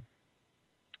 You know?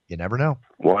 You never know.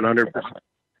 100%.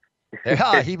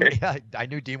 Yeah, I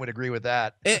knew Dean would agree with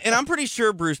that. And I'm pretty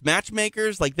sure, Bruce,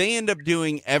 matchmakers, like they end up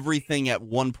doing everything at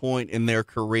one point in their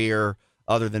career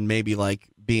other than maybe like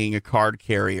being a card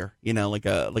carrier, like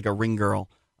a ring girl.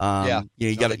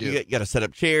 You got to set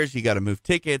up chairs, you got to move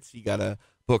tickets, you got to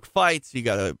book fights, you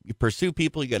got to pursue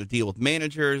people, you got to deal with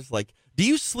managers. Like, do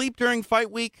you sleep during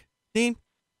fight week, Dean?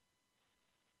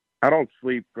 I don't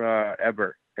sleep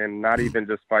ever, and not even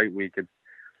just fight week. It's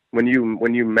when you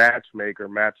matchmake or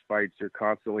match fights, you're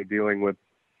constantly dealing with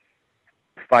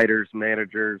fighters,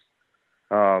 managers,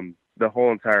 the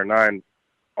whole entire nine,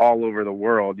 all over the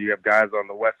world. You have guys on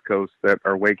the West Coast that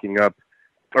are waking up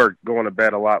or going to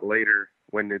bed a lot later.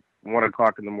 When it's 1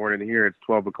 o'clock in the morning here, it's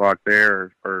 12 o'clock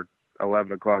there or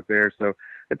 11 o'clock there. So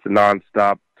it's a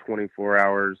nonstop 24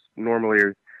 hours. Normally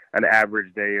an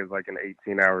average day is like an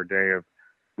 18-hour day of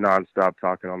nonstop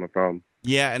talking on the phone.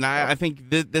 Yeah, and I think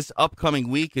this upcoming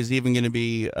week is even going to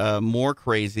be more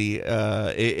crazy.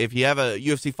 If you have a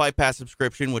UFC Fight Pass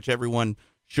subscription, which everyone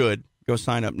should, go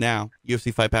sign up now,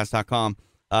 UFCFightPass.com.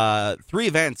 3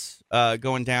 events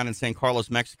going down in San Carlos,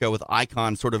 Mexico, with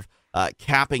Icon sort of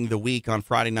capping the week on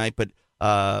Friday night, but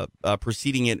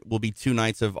preceding it will be 2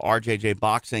 nights of RJJ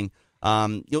boxing.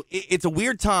 It's a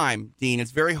weird time, Dean. It's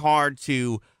very hard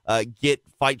to get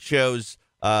fight shows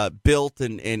built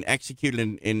and executed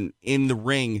in the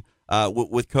ring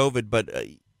with COVID, but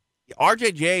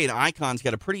RJJ and Icon's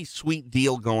got a pretty sweet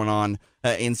deal going on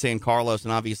in San Carlos,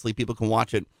 and obviously people can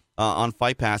watch it on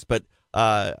Fight Pass, but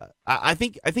I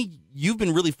think you've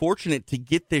been really fortunate to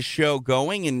get this show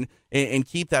going and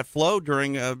keep that flow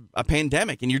during a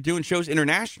pandemic. And you're doing shows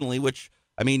internationally, which,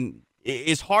 I mean,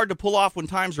 is hard to pull off when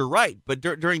times are right. But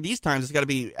during these times, it's got to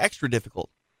be extra difficult.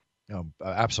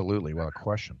 Absolutely. What a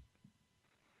question.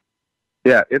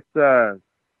 Yeah, it's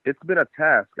been a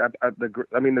task.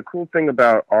 The cool thing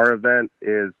about our event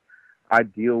is I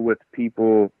deal with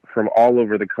people from all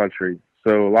over the country.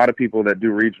 So a lot of people that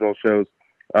do regional shows.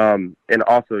 And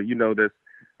also, this,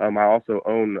 I also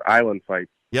own Island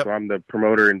Fights. Yep. So I'm the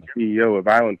promoter and CEO of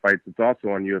Island Fights. It's also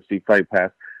on UFC Fight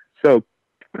Pass. So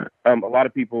a lot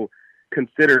of people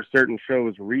consider certain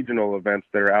shows regional events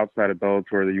that are outside of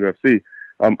Bellator or the UFC.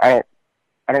 I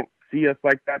don't see us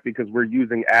like that because we're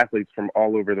using athletes from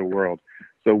all over the world.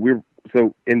 So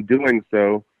in doing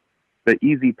so, the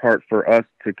easy part for us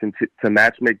to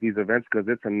match make these events, because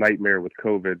it's a nightmare with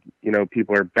COVID. You know,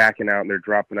 people are backing out and they're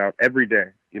dropping out every day.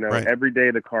 You know, Right. every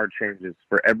day the card changes.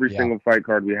 For every Yeah. single fight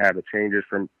card we have, it changes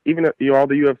from even all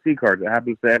the UFC cards. It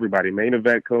happens to everybody, main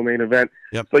event, co-main event.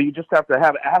 Yep. So you just have to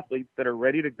have athletes that are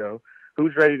ready to go,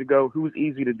 who's ready to go, who's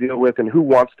easy to deal with, and who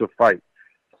wants to fight.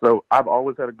 So I've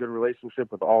always had a good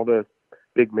relationship with all the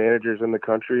big managers in the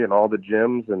country and all the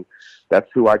gyms, and that's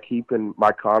who I keep in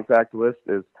my contact list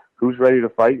is who's ready to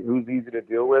fight, who's easy to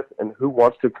deal with, and who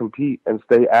wants to compete and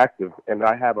stay active. And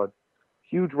I have a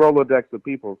huge Rolodex of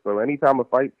people. So anytime a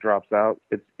fight drops out,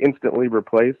 it's instantly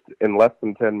replaced in less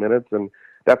than 10 minutes, and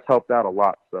that's helped out a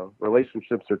lot. So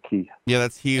relationships are key. Yeah,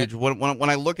 that's huge. When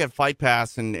I look at Fight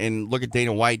Pass and look at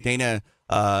Dana White, Dana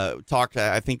talked,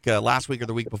 I think, last week or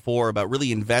the week before about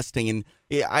really investing. And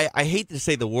I hate to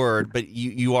say the word, but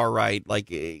you are right.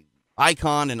 Like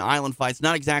Icon and Island Fights,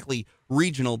 not exactly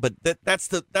regional, but that's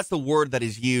the word that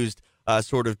is used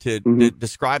sort of to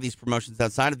describe these promotions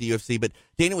outside of the UFC. But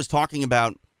Dana was talking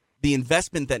about the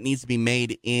investment that needs to be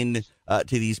made in to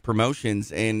these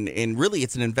promotions, and really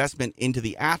it's an investment into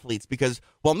the athletes, because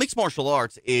while mixed martial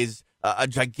arts is a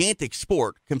gigantic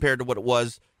sport compared to what it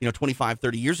was 25,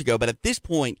 30 years ago, but at this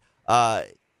point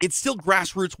it's still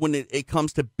grassroots when it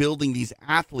comes to building these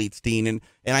athletes, Dean. And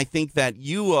I think that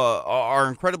you are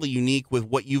incredibly unique with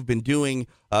what you've been doing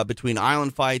between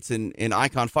Island Fights and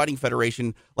Icon Fighting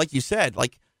Federation. Like you said,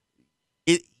 like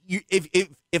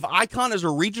if Icon is a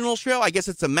regional show, I guess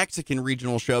it's a Mexican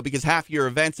regional show because half your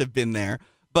events have been there.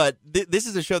 But this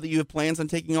is a show that you have plans on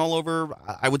taking all over,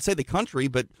 I would say the country,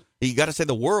 but you got to say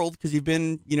the world, because you've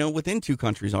been, within 2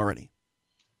 countries already.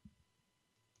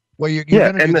 Well, you're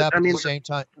Yeah, going to do and that, I but mean- at the same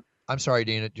time. I'm sorry,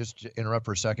 Dana, just to interrupt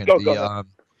for a second. Go ahead.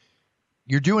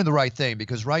 You're doing the right thing,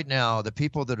 because right now the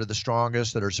people that are the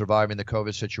strongest, that are surviving the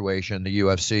COVID situation, the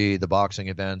UFC, the boxing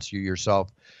events, you yourself,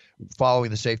 following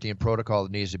the safety and protocol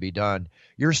that needs to be done,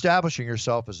 you're establishing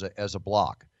yourself as a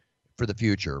block for the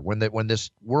future. When this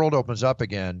world opens up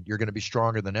again, you're going to be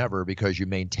stronger than ever because you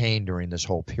maintained during this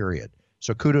whole period.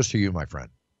 So kudos to you, my friend.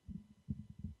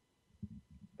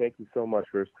 Thank you so much,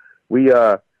 Bruce. We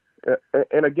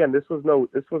and again, this was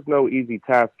no easy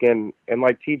task, and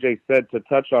like TJ said, to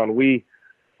touch on,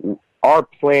 our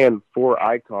plan for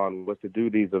Icon was to do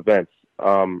these events.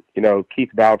 Keith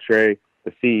Baltre,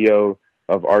 the CEO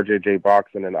of RJJ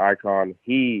Boxing and Icon,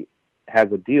 he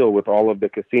has a deal with all of the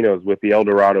casinos with the El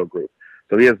Dorado Group.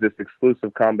 So he has this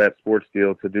exclusive combat sports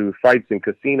deal to do fights in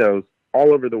casinos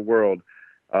all over the world,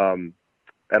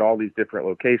 at all these different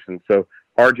locations. So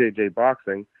RJJ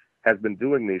Boxing has been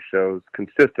doing these shows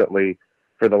consistently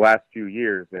for the last few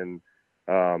years in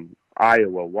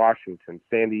Iowa, Washington,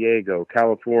 San Diego,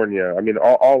 California. I mean,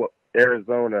 all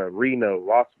Arizona, Reno,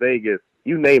 Las Vegas,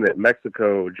 you name it,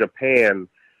 Mexico, Japan.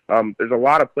 There's a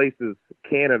lot of places.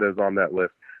 Canada's on that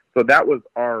list. So that was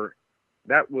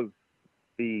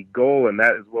the goal, and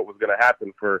that is what was going to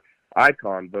happen for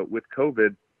Icon. But with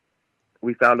COVID,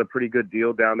 we found a pretty good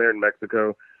deal down there in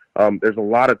Mexico. There's a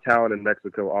lot of talent in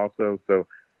Mexico also. So,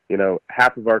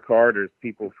 half of our card is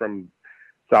people from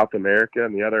South America,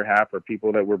 and the other half are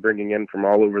people that we're bringing in from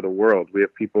all over the world. We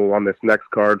have people on this next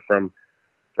card from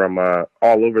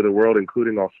all over the world,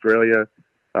 including Australia.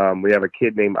 We have a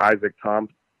kid named Isaac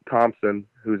Thompson,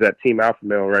 who's at Team Alpha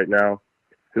Male right now,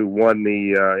 who won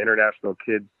the International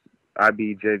Kids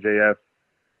IBJJF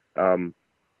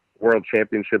World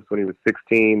Championships when he was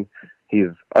 16. He's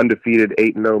undefeated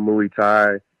 8-0 Muay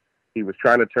Thai. He was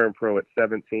trying to turn pro at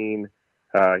 17.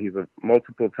 He's a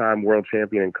multiple-time world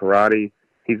champion in karate.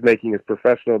 He's making his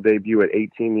professional debut at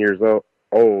 18 years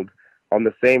old on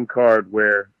the same card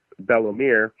where Bella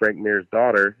Mir, Frank Mir's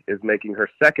daughter, is making her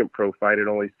second pro fight at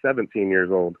only 17 years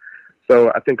old.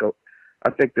 So I think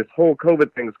this whole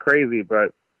COVID thing is crazy,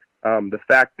 but the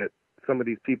fact that some of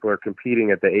these people are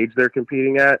competing at the age they're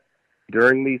competing at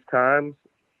during these times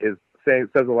says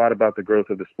a lot about the growth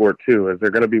of the sport too. Is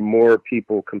there going to be more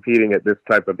people competing at this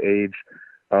type of age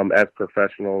as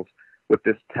professionals with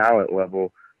this talent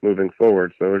level moving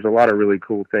forward? So there's a lot of really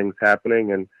cool things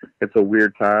happening, and it's a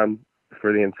weird time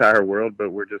for the entire world,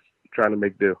 but we're just trying to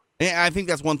make do. And I think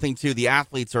that's one thing too. The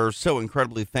athletes are so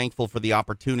incredibly thankful for the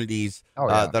opportunities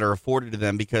that are afforded to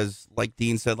them, because like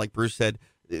Dean said, like Bruce said,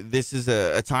 this is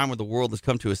a time where the world has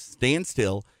come to a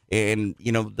standstill. And,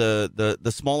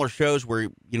 the smaller shows where,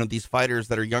 these fighters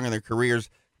that are young in their careers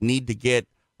need to get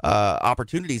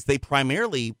opportunities, they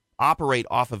primarily operate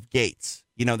off of gates.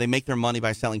 They make their money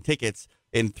by selling tickets,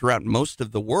 and throughout most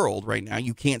of the world right now,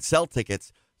 you can't sell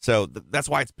tickets. So that's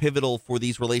why it's pivotal for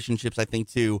these relationships, I think,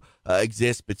 to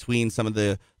exist between some of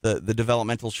the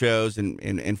developmental shows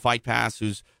and Fight Pass,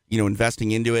 who's,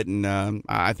 investing into it, and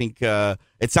I think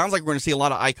it sounds like we're going to see a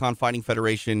lot of Icon Fighting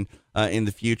Federation in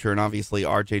the future, and obviously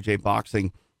RJJ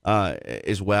Boxing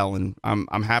as well. And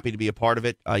I'm happy to be a part of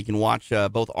it. You can watch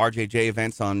both RJJ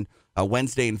events on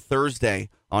Wednesday and Thursday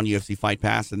on UFC Fight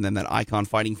Pass, and then that Icon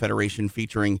Fighting Federation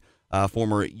featuring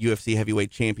former UFC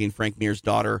heavyweight champion Frank Mir's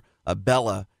daughter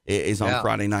Bella is on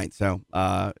Friday night. So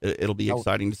it'll be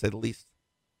exciting to say the least.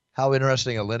 How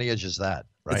interesting a lineage is that,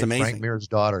 right? It's amazing. Frank Mir's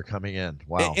daughter coming in.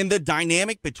 Wow. And the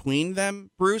dynamic between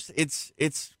them, Bruce, it's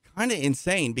kind of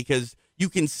insane because you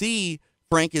can see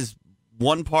Frank is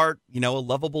one part, a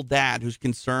lovable dad who's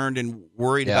concerned and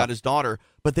worried about his daughter.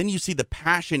 But then you see the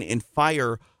passion and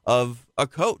fire of a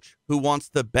coach who wants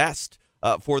the best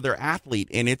for their athlete.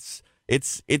 And it's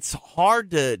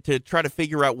hard to try to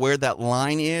figure out where that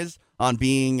line is on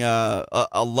being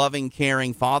a loving,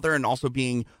 caring father and also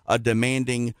being a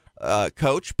demanding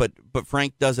coach. But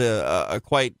Frank does a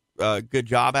quite good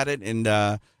job at it,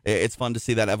 and it's fun to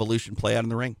see that evolution play out in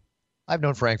the ring. I've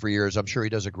known Frank for years. I'm sure he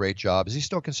does a great job. Is he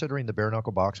still considering the bare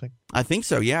knuckle boxing? I think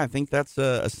so, yeah. I think that's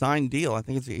a signed deal. I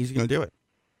think he's going to do it.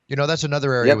 That's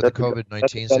another area with the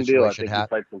COVID-19 situation.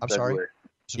 I'm sorry?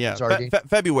 Yeah, sorry,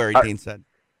 February, Dean said.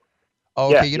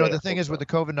 Oh, okay, the thing is with the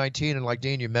COVID-19, and like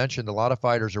Dean, you mentioned, a lot of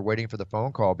fighters are waiting for the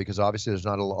phone call because obviously there's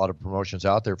not a lot of promotions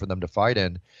out there for them to fight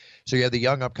in. So you have the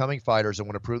young upcoming fighters that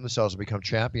want to prove themselves and become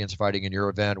champions fighting in your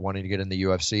event, wanting to get in the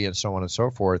UFC and so on and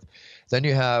so forth. Then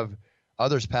you have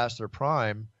others past their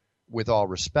prime, with all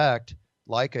respect,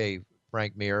 like a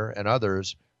Frank Mir and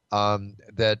others,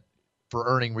 that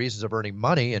for reasons of earning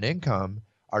money and income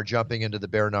are jumping into the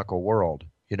bare knuckle world,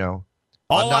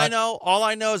 All I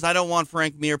know is I don't want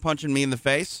Frank Mir punching me in the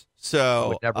face. So I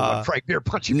would never want Frank Mir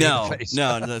punching me in the face.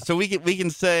 No. So we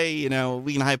can say, we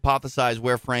can hypothesize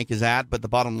where Frank is at, but the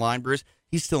bottom line, Bruce,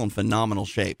 he's still in phenomenal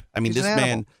shape. I mean, he's this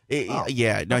man,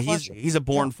 he's he's a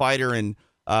born fighter, and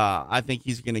I think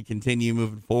he's going to continue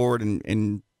moving forward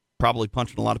and probably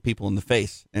punching a lot of people in the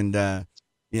face. And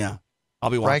I'll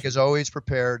be watching. Frank is always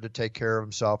prepared to take care of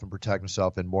himself and protect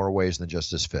himself in more ways than just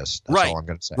his fist. That's all I'm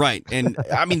going to say. Right. And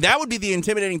I mean, that would be the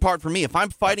intimidating part for me. If I'm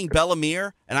fighting Bella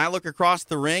Mir and I look across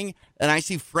the ring and I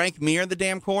see Frank Mir in the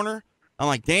damn corner, I'm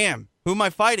like, damn, who am I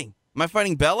fighting? Am I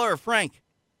fighting Bella or Frank?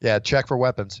 Yeah, check for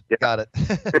weapons. Yeah. Got it.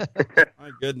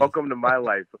 My goodness. Welcome to my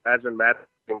life. Imagine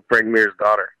matching Frank Mir's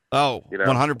daughter. Oh,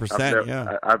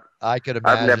 100%. I could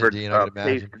imagine. I've never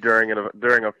paced during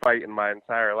a fight in my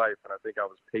entire life, and I think I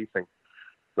was pacing.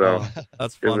 So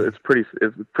that's fun. It was pretty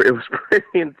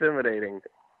intimidating.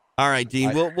 All right,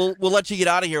 Dean. We'll let you get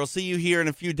out of here. We'll see you here in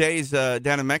a few days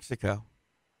down in Mexico.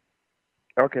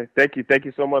 Okay. Thank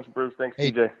you so much, Bruce. Thanks,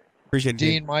 TJ. Appreciate it,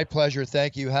 Dean. My pleasure.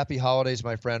 Thank you. Happy holidays,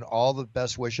 my friend. All the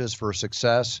best wishes for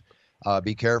success.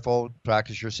 Be careful.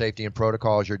 Practice your safety and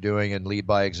protocol as you're doing, and lead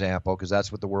by example, because that's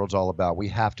what the world's all about. We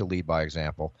have to lead by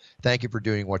example. Thank you for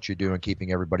doing what you do and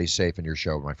keeping everybody safe in your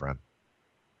show, my friend.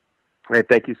 Hey,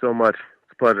 thank you so much.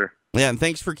 Pleasure. Yeah, and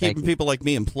thanks for keeping people like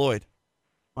me employed.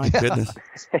 My goodness.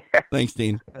 Thanks,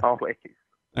 Dean. Always.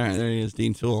 All right, there he is,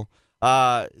 Dean Toole.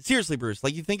 Seriously, Bruce,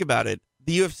 like you think about it,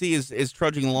 the UFC is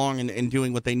trudging along and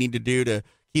doing what they need to do to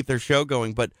keep their show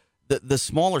going, but the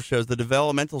smaller shows, the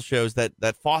developmental shows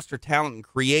that foster talent and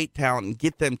create talent and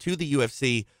get them to the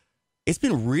UFC, it's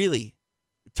been really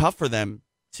tough for them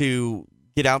to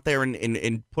get out there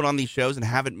and put on these shows and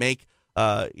have it make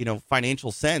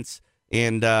financial sense.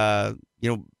 And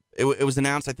it was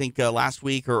announced, I think, last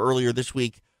week or earlier this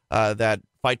week that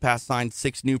Fight Pass signed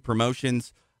 6 new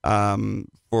promotions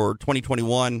for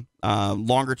 2021.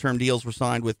 Longer-term deals were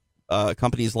signed with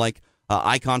companies like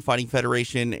Icon Fighting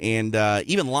Federation and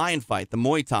even Lion Fight, the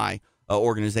Muay Thai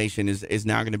organization, is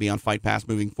now going to be on Fight Pass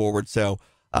moving forward. So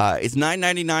it's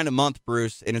 $9.99 a month,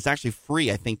 Bruce, and it's actually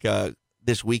free, I think,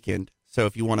 this weekend. So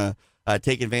if you want to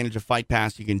take advantage of Fight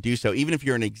Pass, you can do so. Even if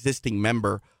you're an existing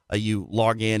member, you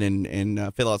log in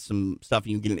and fill out some stuff,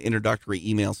 and you get an introductory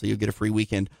email, so you'll get a free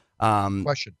weekend.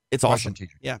 Question. It's awesome.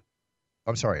 Teacher. Yeah.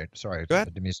 I'm sorry. Go ahead. I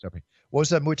didn't mean to stop you. What was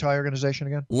that Muay Thai organization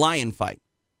again? Lion Fight.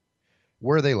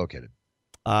 Where are they located?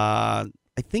 I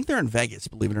think they're in Vegas,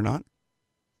 believe it or not.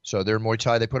 So they're Muay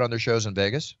Thai. They put on their shows in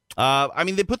Vegas? I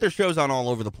mean, they put their shows on all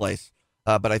over the place,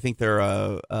 but I think they're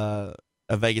a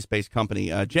Vegas-based company.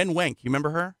 Jen Wenk, you remember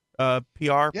her? PR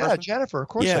Yeah, person? Jennifer, of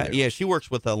course. Yeah, she works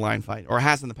with Lion Fight, or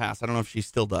has in the past. I don't know if she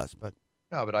still does, but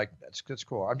no, but that's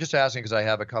cool. I'm just asking because I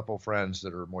have a couple friends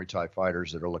that are Muay Thai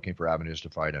fighters that are looking for avenues to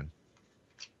fight in.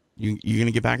 You gonna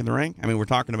get back in the ring? I mean, we're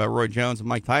talking about Roy Jones and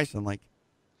Mike Tyson. Like,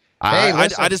 hey,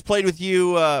 I just played with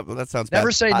you. Well, that sounds never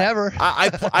bad. say never.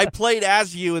 I played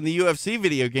as you in the UFC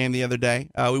video game the other day.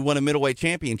 We won a middleweight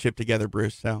championship together,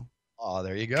 Bruce. So Oh,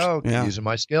 there you go. Yeah. Using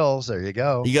my skills. There you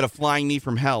go. You got a flying knee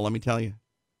from hell, let me tell you.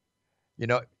 You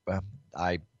know,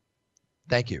 I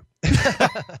thank you.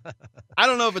 I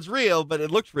don't know if it's real, but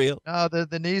it looks real. No,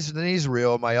 the knees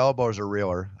real. My elbows are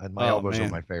realer, and my elbows man.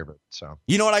 are my favorite. So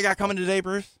You know what I got coming today,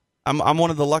 Bruce? I'm one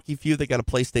of the lucky few that got a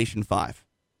PlayStation 5.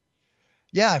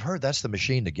 yeah, I've heard that's the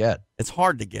machine to get. It's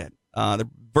hard to get. They're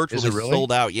virtually Is it really?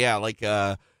 sold out. Yeah, like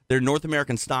their North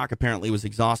American stock apparently was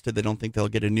exhausted. They don't think they'll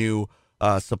get a new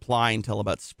supply until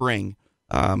about spring.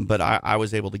 But I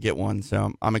was able to get one,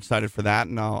 so I'm excited for that,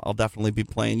 and I'll definitely be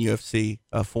playing UFC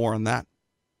 4 on that.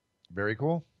 Very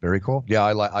cool. Very cool. Yeah,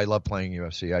 I love playing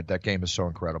UFC. That game is so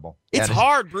incredible. It's And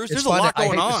hard, Bruce. it's There's a fun. lot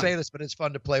going I hate on. to say this, but it's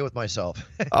fun to play with myself.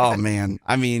 Oh man,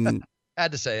 I mean,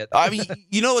 Had to say it.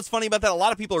 you know what's funny about that? A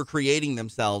lot of people are creating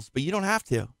themselves, but you don't have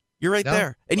to. You're right No,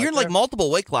 there, and right you're in like there. multiple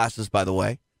weight classes, by the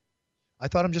way. I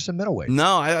thought I'm just a middleweight.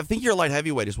 No, I think you're light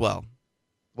heavyweight as well.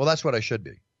 Well, that's what I should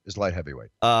be. Is light heavyweight.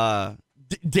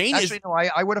 Dane is. Actually, no.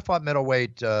 I would have fought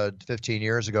middleweight 15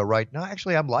 years ago. Right? No,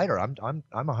 actually, I'm lighter. I'm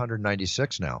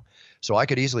 196 now, so I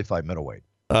could easily fight middleweight.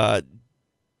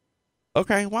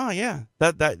 Okay, wow, yeah,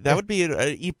 that would be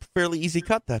a fairly easy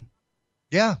cut then.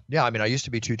 Yeah. I mean, I used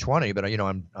to be 220, but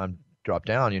I'm dropped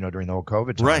down. During the whole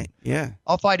COVID time. Right? Yeah.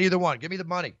 I'll fight either one. Give me the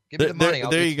money. Give me the money.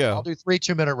 There you go. I'll do 3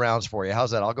 2-minute rounds for you.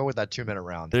 How's that? I'll go with that 2-minute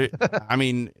round. I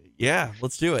mean, yeah,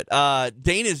 let's do it.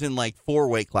 Dane is in like 4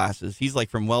 weight classes. He's like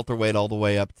from welterweight all the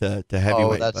way up to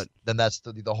heavyweight. Then that's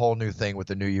the whole new thing with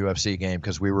the new UFC game,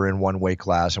 because we were in one weight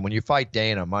class, and when you fight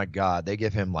Dana, my God, they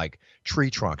give him like tree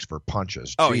trunks for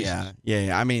punches. Oh Jesus.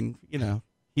 yeah. I mean,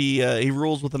 he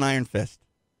rules with an iron fist.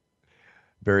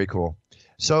 Very cool.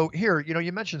 So here,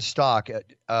 you mentioned stock.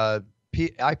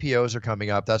 IPOs are coming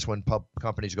up. That's when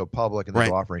companies go public and they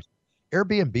do offerings.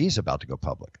 Airbnb is about to go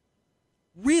public.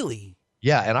 Really?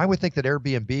 Yeah, and I would think that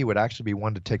Airbnb would actually be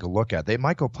one to take a look at. They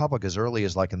might go public as early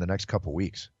as like in the next couple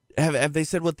weeks. Have they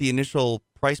said what the initial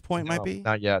price point might be?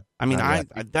 Not yet. I mean, Not I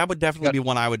yet. that would definitely be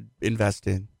one I would invest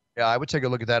in. Yeah, I would take a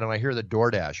look at that, and I hear that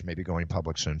DoorDash may be going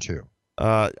public soon too.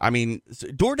 I mean,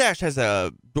 DoorDash has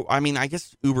I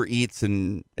guess Uber Eats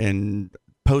and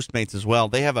Postmates as well.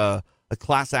 They have a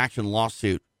class action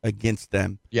lawsuit against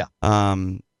them. Yeah.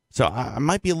 So I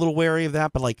might be a little wary of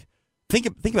that, but like, think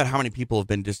about how many people have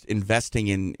been just investing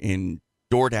in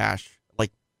DoorDash,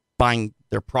 like buying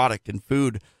their product and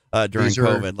food during These are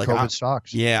COVID. Like COVID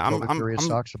stocks. Yeah, I'm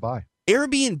stocks to buy.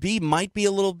 Airbnb might be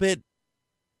a little bit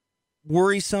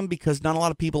worrisome because not a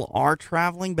lot of people are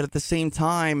traveling, but at the same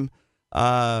time,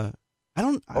 Au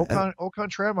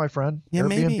contraire, my friend. Yeah, Airbnb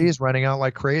maybe. is running out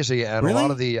like crazy, and Really? a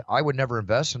lot of I would never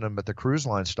invest in them, but the cruise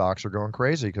line stocks are going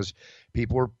crazy because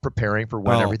people are preparing for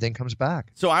when everything comes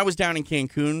back. So I was down in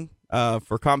Cancun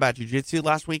for combat jiu-jitsu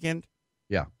last weekend.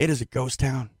 Yeah. It is a ghost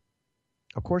town.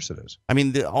 Of course it is. I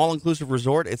mean, the all-inclusive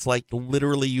resort, it's like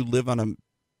literally you live on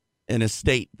an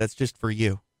estate that's just for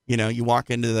you. You walk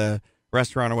into the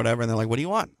restaurant or whatever, and they're like, what do you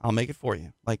want? I'll make it for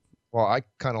you. Like, Well, I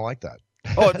kind of like that.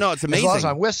 oh, no, it's amazing. As long as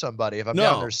I'm with somebody. If I'm No.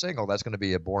 down there single, that's going to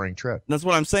be a boring trip. That's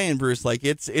what I'm saying, Bruce. Like,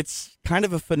 it's kind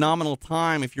of a phenomenal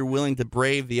time if you're willing to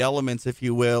brave the elements, if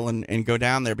you will, and go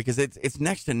down there, because it's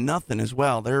next to nothing as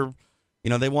well. They're,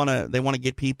 they want to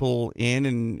get people in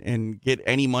and get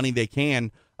any money they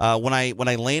can. When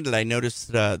I landed, I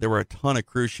noticed there were a ton of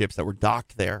cruise ships that were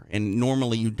docked there, and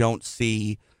normally you don't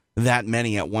see that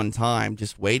many at one time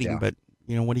just waiting. Yeah. But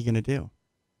what are you going to do?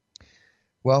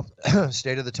 Well,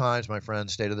 state of the times, my friend,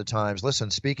 state of the times. Listen,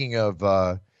 speaking of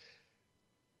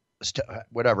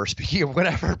speaking of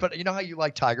whatever, but you know how you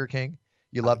like Tiger King?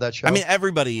 You love that show? I mean,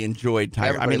 everybody enjoyed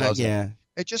Tiger. Everybody loves it. yeah.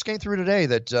 It just came through today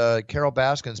that Carol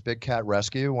Baskin's Big Cat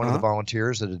Rescue, one of the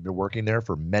volunteers that had been working there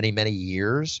for many, many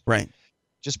years, Right.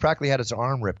 just practically had its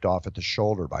arm ripped off at the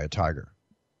shoulder by a tiger.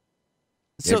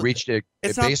 So it reached it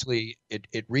it's not- basically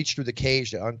it reached through the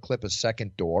cage to unclip a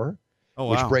second door, Oh,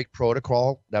 which wow. break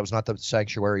protocol. That was not the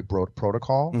sanctuary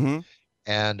protocol. Mm-hmm.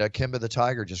 And Kimba the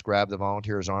tiger just grabbed the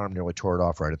volunteer's arm, nearly tore it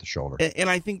off right at the shoulder. And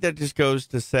I think that just goes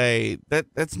to say that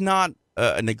that's not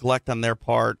a neglect on their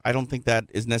part. I don't think that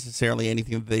is necessarily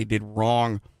anything that they did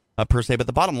wrong per se. But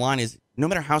the bottom line is, no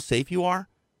matter how safe you are,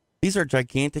 these are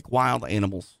gigantic wild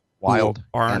animals. Wild who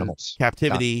are animals. in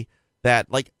captivity.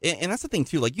 That like, and that's the thing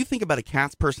too. Like, you think about a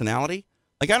cat's personality.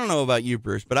 Like, I don't know about you,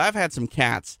 Bruce, but I've had some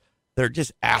cats that are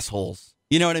just assholes.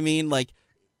 You know what I mean? Like,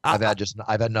 I've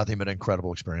had nothing but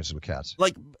incredible experiences with cats.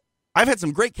 like, I've had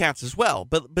some great cats as well,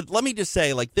 but let me just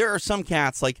say, like, there are some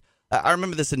cats, like, I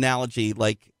remember this analogy,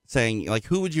 like, saying, like,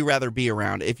 who would you rather be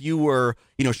around? If you were,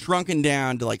 shrunken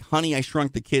down to, like, Honey, I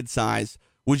Shrunk the Kid size,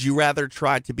 would you rather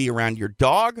try to be around your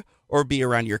dog or be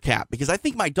around your cat? Because I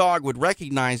think my dog would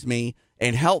recognize me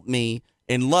and help me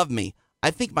and love me. I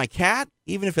think my cat,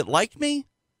 even if it liked me,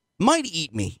 might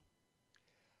eat me.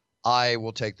 I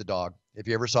will take the dog. If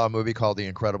you ever saw a movie called The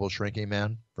Incredible Shrinking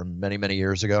Man from many, many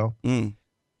years ago,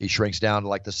 he shrinks down to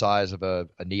like the size of a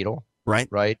needle.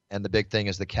 Right. And the big thing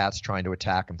is the cat's trying to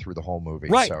attack him through the whole movie.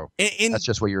 Right. So that's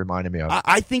just what you reminded me of.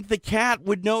 I think the cat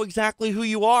would know exactly who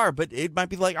you are, but it might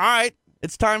be like, all right,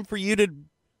 it's time for you to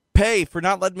pay for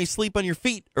not letting me sleep on your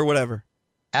feet or whatever.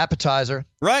 Appetizer.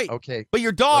 Right. Okay. But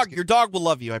your dog will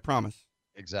love you, I promise.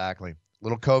 Exactly.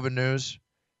 Little COVID news.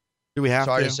 Do we have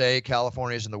Sorry to? to say,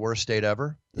 California is in the worst state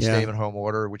ever. The stay-at-home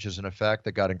order, which is in effect,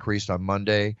 that got increased on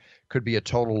Monday, could be a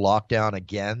total lockdown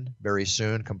again very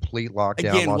soon. Complete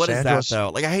lockdown. Again, Los what Angeles, is that, though?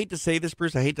 Like, I hate to say this,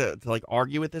 Bruce. I hate to like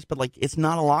argue with this, but like, it's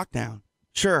not a lockdown.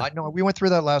 Sure. I know we went through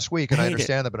that last week, and I hate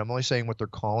understand that, but I'm only saying what they're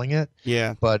calling it.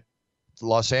 Yeah. But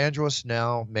Los Angeles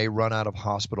now may run out of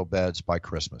hospital beds by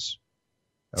Christmas.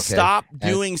 Okay? Stop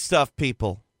doing stuff,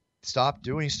 people. Stop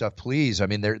doing stuff, please. I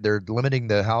mean, they're limiting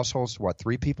the households to what,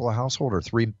 3 people a household or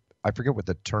 3? I forget what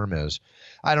the term is.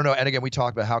 I don't know. And again, we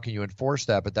talked about how can you enforce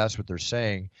that, but that's what they're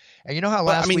saying. And you know how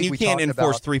last week we talked about... you can't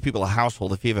enforce 3 people a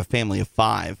household if you have a family of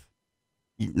 5.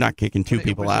 You're not kicking 2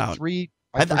 people out. 3?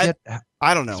 I forget.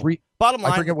 I don't know. 3. Bottom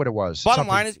line, I forget what it was. Bottom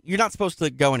line is you're not supposed to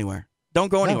go anywhere. Don't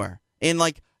go anywhere. And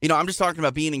like, I'm just talking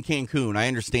about being in Cancun. I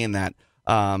understand that.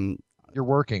 You're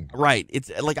working. Right.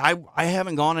 It's like I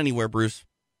haven't gone anywhere, Bruce,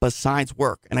 besides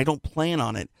work, and I don't plan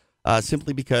on it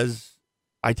simply because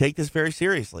I take this very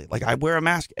seriously. Like, I wear a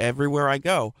mask everywhere I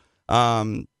go.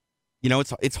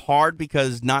 It's hard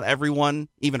because not everyone,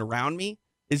 even around me,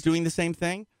 is doing the same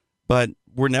thing, but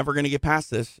we're never going to get past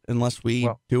this unless we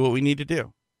do what we need to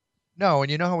do. No,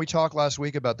 and you know how we talked last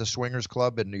week about the swingers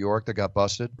club in New York that got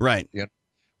busted? Right. Yeah.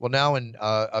 Well, now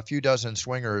a few dozen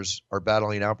swingers are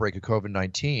battling an outbreak of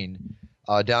COVID-19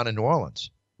 down in New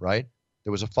Orleans, right?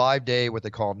 There was a 5-day, what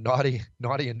they call Naughty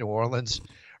in New Orleans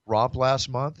romp last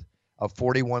month of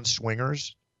 41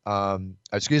 swingers, of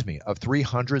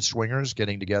 300 swingers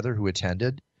getting together who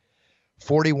attended.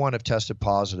 41 have tested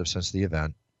positive since the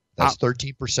event. That's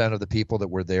 13% of the people that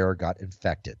were there got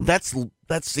infected. That's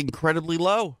incredibly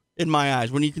low in my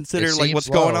eyes when you consider like what's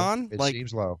low. going on. It like,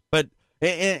 seems low. But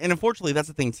and unfortunately, that's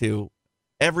the thing too.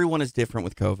 Everyone is different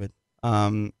with COVID.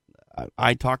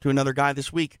 I talked to another guy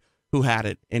this week who had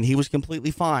it, and he was completely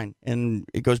fine. And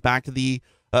it goes back to the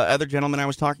other gentleman I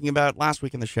was talking about last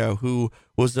week in the show, who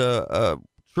was a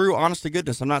true, honest to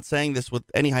goodness, I'm not saying this with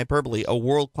any hyperbole, a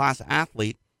world-class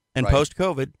athlete, and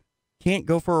post-COVID can't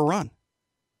go for a run.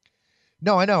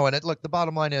 No, I know. And look, the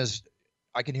bottom line is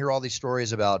I can hear all these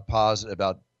stories about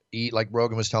like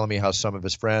Rogan was telling me how some of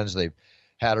his friends, they've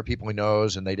had or people he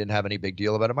knows, and they didn't have any big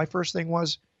deal about it. My first thing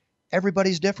was,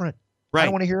 everybody's different. Right. I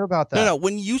don't want to hear about that. No,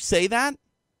 when you say that,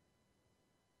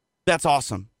 that's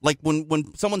awesome. Like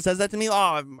when someone says that to me,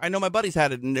 I know my buddies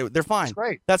had it and they're fine. That's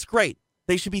great. That's great.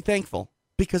 They should be thankful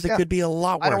because it could be a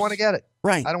lot worse. I don't want to get it.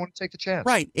 Right. I don't want to take the chance.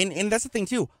 Right. And that's the thing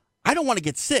too. I don't want to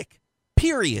get sick.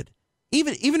 Period.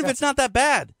 Even if it's not that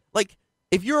bad. Like,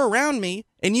 if you're around me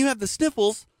and you have the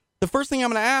sniffles, the first thing I'm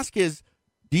going to ask is,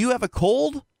 do you have a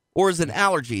cold or is it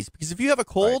allergies? Because if you have a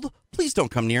cold, please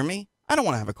don't come near me. I don't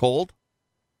want to have a cold.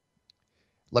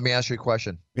 Let me ask you a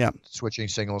question. Yeah. Switching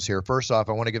signals here. First off,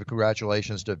 I want to give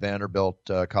congratulations to Vanderbilt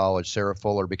College. Sarah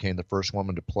Fuller became the first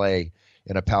woman to play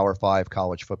in a Power 5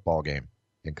 college football game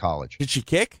in college. Did she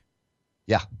kick?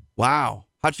 Yeah. Wow.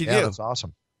 How'd she do? Yeah, that's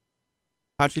awesome.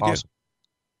 How'd she do?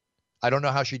 I don't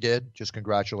know how she did. Just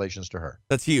congratulations to her.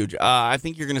 That's huge. I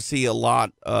think you're going to see a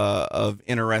lot of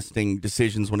interesting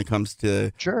decisions when it comes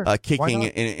to kicking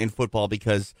in football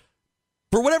because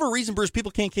for whatever reason, Bruce,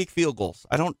 people can't kick field goals.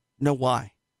 I don't know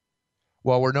why.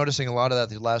 Well, we're noticing a lot of that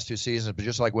the last 2 seasons, but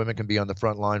just like women can be on the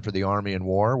front line for the Army in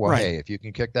war, well, hey, if you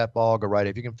can kick that ball, go right.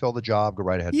 If you can fill the job, go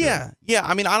right ahead. Yeah.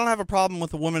 I mean, I don't have a problem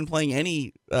with a woman playing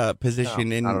any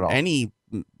position in any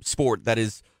sport that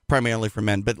is primarily for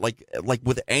men, but like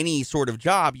with any sort of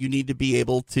job, you need to be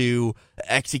able to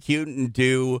execute and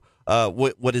do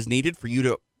what is needed for you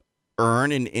to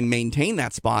earn and maintain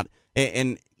that spot.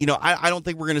 And I don't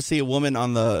think we're going to see a woman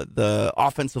on the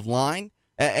offensive line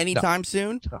anytime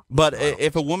soon. But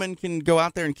if a woman can go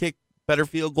out there and kick better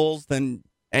field goals than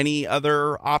any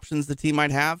other options the team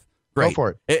might have, great. Go for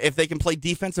it. If they can play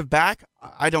defensive back,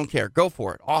 I don't care. Go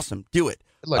for it. Awesome. Do it.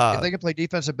 Look, if they can play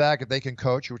defensive back, if they can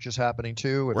coach, which is happening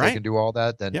too, if they can do all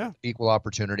that, then equal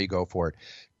opportunity, go for it.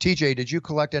 TJ, did you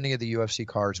collect any of the UFC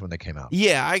cards when they came out?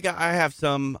 Yeah, I have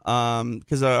some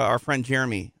because our friend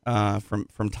Jeremy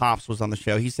from Topps was on the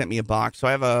show. He sent me a box, so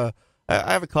I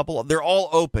have a couple. They're all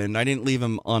open. I didn't leave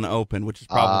them unopened, which is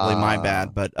probably my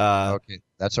bad. But okay,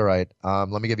 that's all right.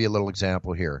 Let me give you a little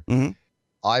example here. Mm-hmm.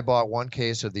 I bought one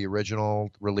case of the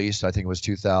original release. I think it was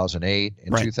 2008.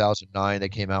 In Right. 2009, they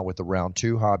came out with the round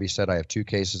 2 hobby set. I have 2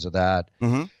 cases of that.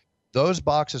 Mm-hmm. Those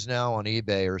boxes now on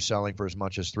eBay are selling for as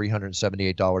much as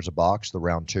 $378 a box, the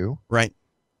round 2. Right.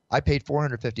 I paid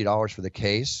 $450 for the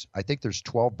case. I think there's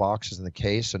 12 boxes in the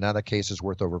case, so now the case is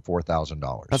worth over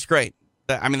 $4,000. That's great.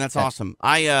 That's awesome.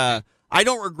 I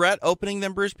don't regret opening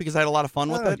them, Bruce, because I had a lot of fun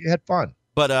with it. You had fun.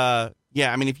 But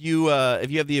yeah, I mean, if you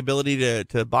have the ability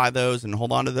to buy those and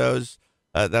hold on to those,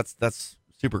 that's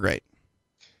super great.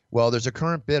 Well, there's a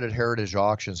current bid at Heritage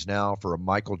Auctions now for a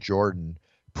Michael Jordan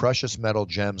Precious Metal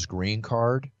Gems green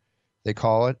card, they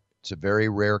call it. It's a very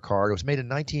rare card. It was made in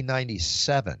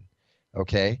 1997,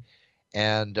 okay?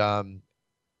 And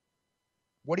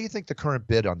what do you think the current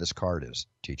bid on this card is,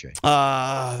 TJ?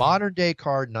 Modern day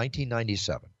card,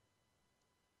 1997.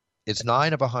 It's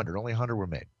 9 of 100. Only 100 were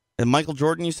made. And Michael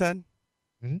Jordan, you said?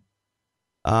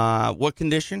 Mm-hmm. What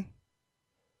condition?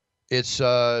 It's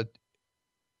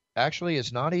actually,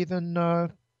 it's not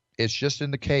even. It's just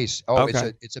in the case. Oh,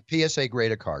 Okay. it's a PSA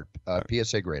graded card.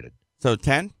 PSA graded. So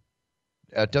 10?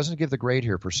 It doesn't give the grade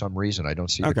here for some reason. I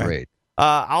don't see Okay. the grade.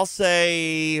 I'll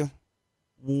say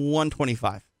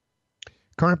 125.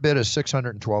 Current bid is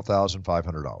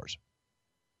 $612,500.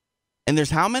 And there's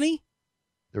how many?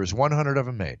 There's 100 of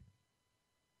them made.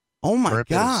 Oh my Current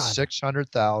God! bid is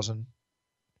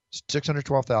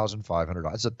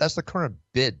 $612,500. That's the current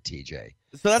bid, TJ.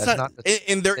 So that's that's not, not-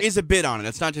 and there is a bid on it.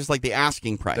 It's not just like the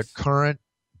asking The price. current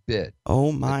bid.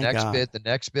 Oh my God! The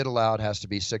next bid allowed has to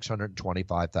be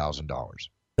 $625,000.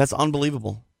 That's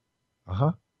unbelievable.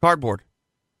 Uh-huh. Cardboard.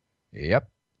 Yep.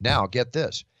 Now get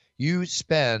this. You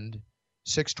spend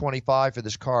 $625 for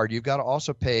this card. You've got to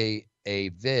also pay a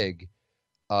VIG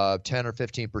of 10 or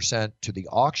 15% to the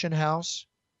auction house,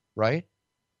 right?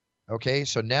 Okay.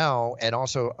 So now, and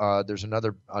also there's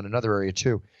another area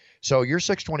too. So your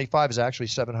 $625 is actually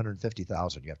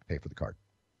 $750,000 you have to pay for the card.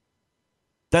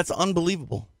 That's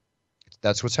unbelievable.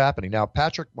 That's what's happening. Now,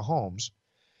 Patrick Mahomes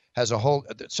has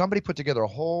somebody put together a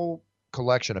whole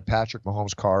collection of Patrick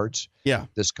Mahomes cards. Yeah.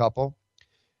 This couple.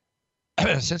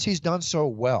 Since he's done so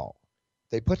well,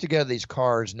 they put together these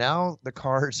cards. Now the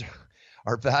cards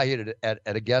are valued at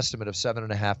a guesstimate of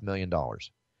 $7.5 million.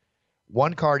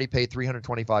 One card he paid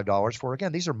 $325 for.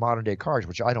 Again, these are modern day cards,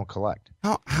 which I don't collect.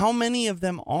 How many of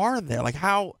them are there? Like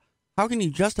how can you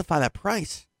justify that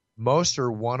price? Most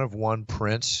are one-of-one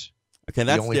prints. Okay,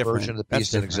 that's the only different. version of the That's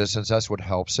piece in different. existence. That's what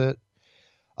helps it.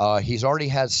 He's already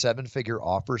had 7-figure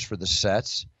offers for the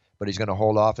sets, but he's going to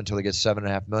hold off until he gets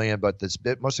 $7.5 million. But this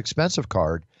most expensive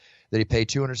card that he paid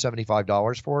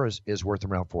 $275 for is worth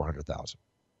around $400,000.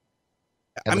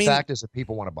 And the fact is that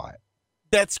people want to buy it.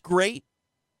 That's great.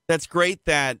 That's great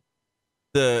that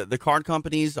the card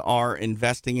companies are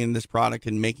investing in this product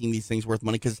and making these things worth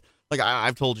money. Because, like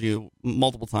I've told you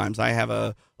multiple times, I have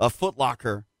a Foot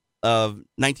Locker of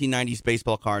 1990s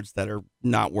baseball cards that are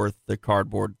not worth the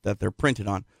cardboard that they're printed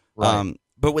on. Right.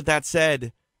 But with that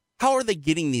said, how are they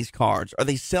getting these cards? Are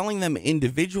they selling them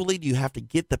individually? Do you have to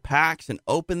get the packs and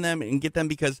open them and get them?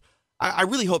 Because I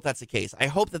really hope that's the case. I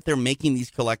hope that they're making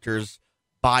these collectors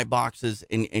buy boxes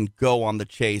and go on the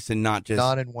chase and not just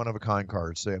Not in one-of-a-kind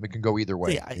cards. So it can go either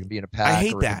way. Yeah, It can be in a pack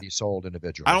hate or it that. can be sold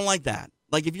individually. I don't like that.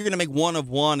 Like if you're going to make one of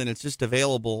one and it's just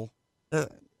available,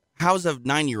 how's a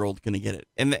 9-year-old going to get it?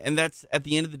 And that's at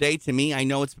the end of the day, to me, I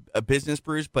know it's a business,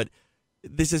 Bruce, but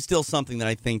this is still something that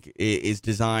I think is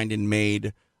designed and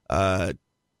made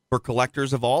for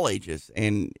collectors of all ages.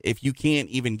 And if you can't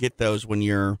even get those when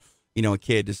you're, a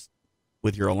kid just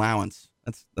with your allowance,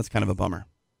 that's kind of a bummer.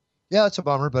 Yeah, it's a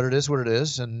bummer, but it is what it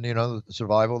is, and the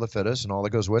survival of the fittest and all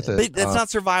that goes with it. But that's not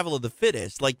survival of the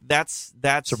fittest. Like that's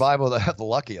survival of the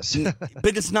luckiest.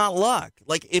 But it's not luck.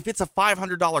 Like if it's a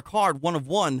 $500 card, one of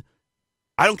one,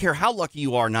 I don't care how lucky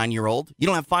you are, 9-year-old. You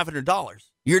don't have $500.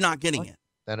 You're not getting it.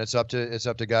 Then it's up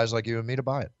to guys like you and me to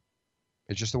buy it.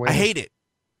 It's just the way I hate it.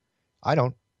 I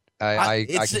don't. I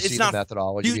can it's see not, the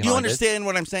methodology Do you behind understand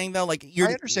what I'm saying, though? Like I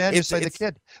understand. Just like the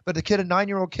kid. But the kid, a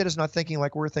 9-year-old kid, is not thinking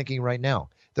like we're thinking right now.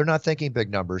 They're not thinking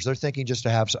big numbers. They're thinking just to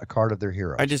have a card of their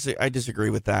hero. I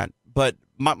disagree with that. But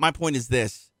my point is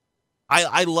this.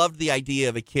 I loved the idea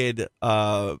of a kid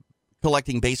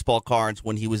collecting baseball cards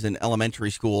when he was in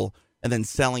elementary school and then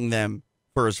selling them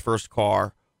for his first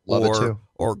car Love it too.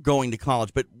 or going to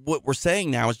college. But what we're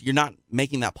saying now is you're not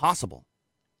making that possible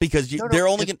because they're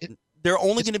only going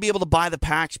to be able to buy the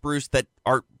packs, Bruce, that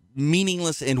are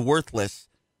meaningless and worthless.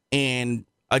 And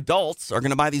adults are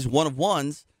going to buy these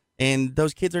one-of-ones, and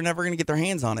those kids are never going to get their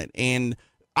hands on it. And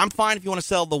I'm fine if you want to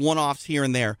sell the one-offs here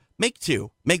and there. Make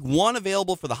two. Make one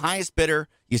available for the highest bidder.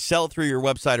 You sell it through your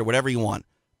website or whatever you want.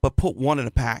 But put one in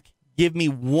a pack. give me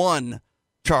one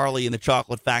Charlie and the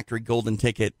Chocolate Factory golden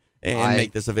ticket and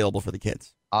make this available for the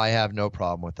kids. I have no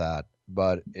problem with that.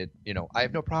 But I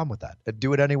have no problem with that.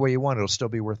 Do it any way you want. It'll still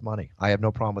be worth money. I have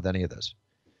no problem with any of this.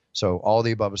 So all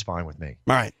the above is fine with me.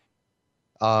 All right.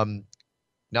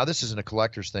 Now this isn't a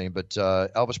collector's thing, but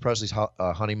Elvis Presley's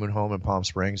honeymoon home in Palm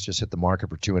Springs just hit the market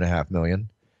for $2.5 million.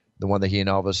 The one that he and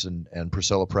Elvis and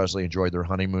Priscilla Presley enjoyed their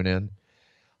honeymoon in.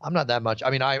 I'm not that much. I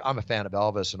mean, I'm a fan of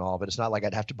Elvis and all, but it's not like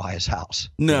I'd have to buy his house.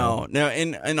 No.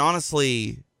 And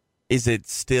honestly, is it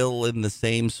still in the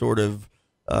same sort of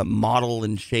model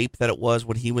and shape that it was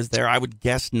when he was there? I would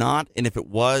guess not. And if it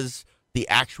was, the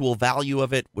actual value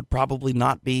of it would probably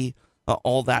not be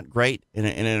all that great. And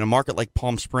in a market like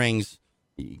Palm Springs,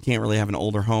 you can't really have an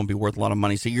older home be worth a lot of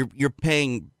money. So you're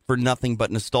paying for nothing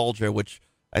but nostalgia, which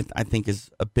I think is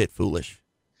a bit foolish.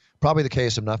 Probably the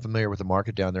case. I'm not familiar with the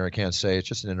market down there. I can't say. It's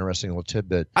just an interesting little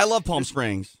tidbit. I love Palm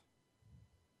Springs.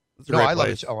 I love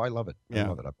it. Oh, I love it. Yeah. I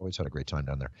love it. I've always had a great time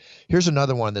down there. Here's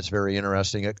another one that's very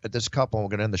interesting. This couple, we're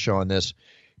going to end the show on this.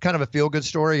 Kind of a feel-good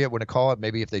story. I wouldn't call it.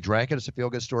 Maybe if they drank it, it's a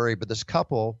feel-good story. But this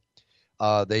couple,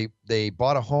 they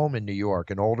bought a home in New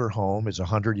York, an older home. It's a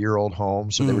 100-year-old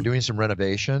home. So they were doing some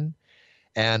renovation.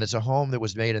 And it's a home that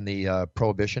was made in the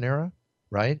Prohibition era,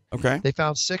 right? Okay. They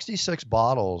found 66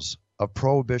 bottles of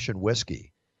Prohibition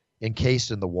whiskey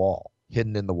encased in the wall,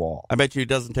 hidden in the wall. I bet you it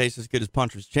doesn't taste as good as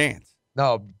Puncher's Chance.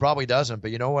 No, probably doesn't. But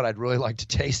you know what? I'd really like to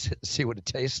taste it and see what it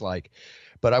tastes like.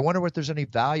 But I wonder if there's any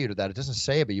value to that. It doesn't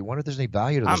say it, but you wonder if there's any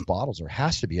value to those bottles. There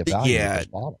has to be a value to those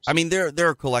bottles. I mean, there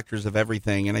are collectors of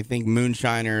everything, and I think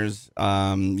moonshiners,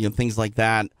 things like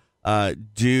that,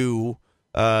 do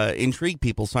intrigue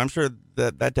people. So I'm sure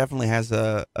that definitely has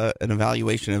an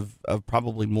evaluation of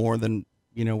probably more than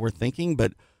we're thinking.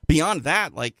 But beyond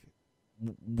that, like,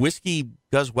 whiskey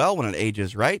does well when it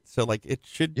ages, right? So like it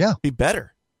should be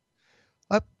better.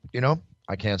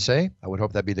 I can't say. I would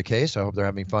hope that'd be the case. I hope they're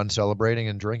having fun celebrating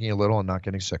and drinking a little and not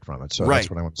getting sick from it. So that's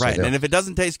what I want to say. Right. And if it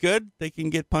doesn't taste good, they can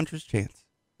get Puncher's Chance.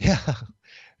 Yeah.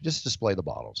 Just display the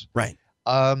bottles. Right.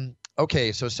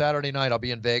 Okay, so Saturday night I'll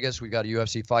be in Vegas. We've got a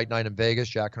UFC fight night in Vegas.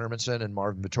 Jack Hermanson and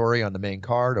Marvin Vettori on the main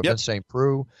card. Ovince St.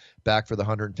 Preux back for the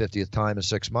 150th time in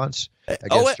 6 months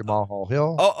against Jamal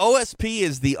Hall-Hill. OSP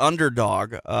is the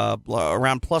underdog,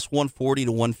 around plus 140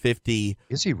 to 150.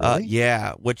 Is he really?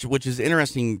 Yeah, which is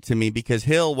interesting to me because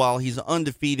Hill, while he's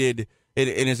undefeated and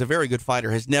is a very good fighter,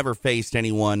 has never faced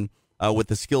anyone with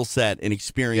the skill set and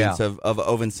experience of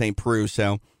Ovince St. Preux.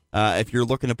 So if you're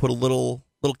looking to put a little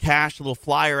cash, a little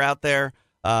flyer out there,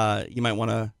 you might want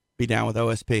to be down with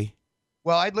OSP.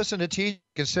 Well, I'd listen to T,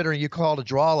 considering you called a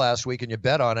draw last week and you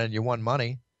bet on it and you won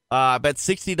money. I bet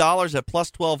 $60 at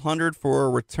plus 1,200 for a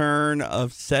return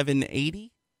of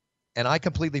 $780. And I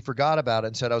completely forgot about it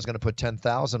and said I was going to put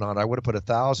 10,000 on it. I would have put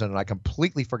 1,000, and I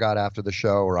completely forgot after the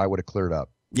show, or I would have cleared up.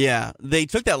 Yeah, they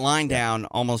took that line down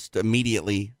almost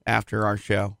immediately after our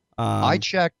show. I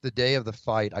checked the day of the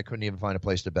fight. I couldn't even find a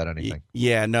place to bet anything.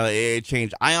 Yeah, no, it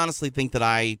changed. I honestly think that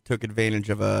I took advantage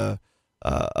of a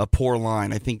poor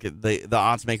line. I think the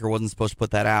odds maker wasn't supposed to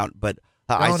put that out, but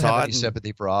I don't saw have it. any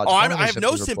sympathy for odds. Oh, I have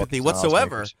no sympathy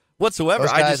whatsoever. Those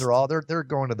guys are all they're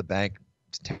going to the bank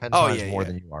 10 times more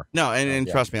than you are. No, and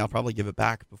trust me, I'll probably give it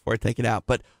back before I take it out.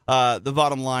 But the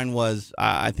bottom line was,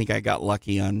 I think I got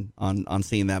lucky on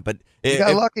seeing that. But you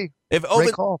got lucky. If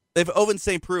Ovince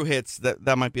St. Preux hits,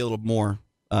 that might be a little more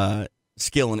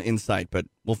skill and insight. But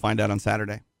we'll find out on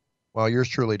Saturday. Well, yours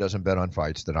truly doesn't bet on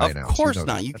fights that I announce. Of course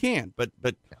not. You can, but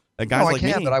guys like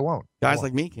me, but I won't. Guys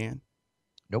like me can.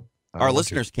 Nope. Our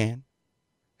listeners can.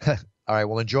 All right,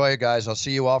 well, enjoy it, guys. I'll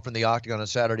see you all from the Octagon on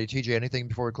Saturday. TJ, anything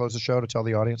before we close the show to tell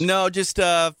the audience? No, just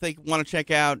if they want to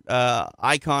check out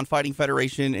Icon Fighting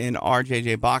Federation and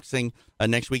RJJ Boxing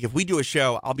next week. If we do a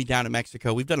show, I'll be down in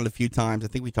Mexico. We've done it a few times. I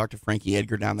think we talked to Frankie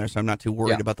Edgar down there, so I'm not too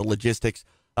worried about the logistics.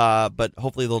 But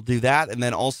hopefully they'll do that. And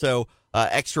then also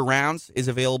Extra Rounds is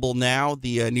available now,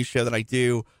 the new show that I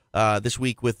do this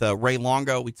week with Ray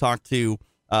Longo. We talked to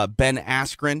Ben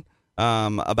Askren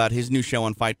about his new show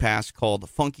on Fight Pass called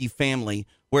Funky Family,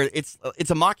 where it's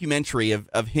a mockumentary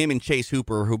of him and Chase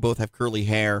Hooper, who both have curly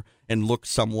hair and look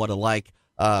somewhat alike,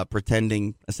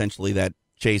 pretending essentially that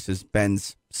Chase is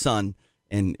Ben's son.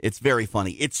 And it's very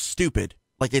funny. It's stupid.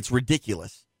 Like, it's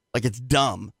ridiculous. Like, it's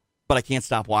dumb. But I can't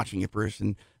stop watching it, Bruce.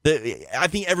 And I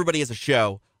think everybody has a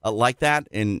show like that,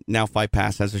 and now Fight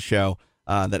Pass has a show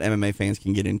that MMA fans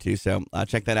can get into. So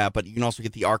check that out. But you can also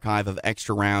get the archive of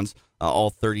Extra Rounds, all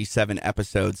 37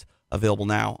 episodes available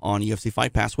now on UFC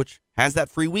Fight Pass, which has that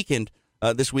free weekend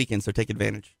this weekend. So take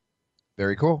advantage.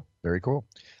 Very cool. Very cool.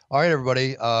 All right,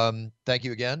 everybody. Thank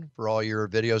you again for all your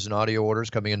videos and audio orders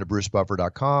coming into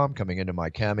brucebuffer.com, coming into my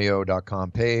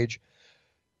cameo.com page.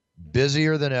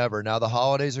 Busier than ever. Now the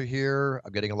holidays are here.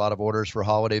 I'm getting a lot of orders for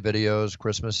holiday videos,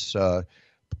 Christmas,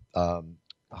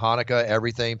 Hanukkah,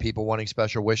 everything. People wanting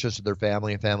special wishes to their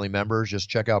family and family members. Just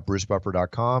check out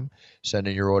brucebuffer.com. Send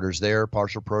in your orders there.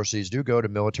 Partial proceeds do go to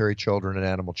military, children, and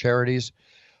animal charities.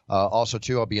 Also,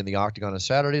 too, I'll be in the Octagon on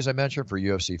Saturday, as I mentioned, for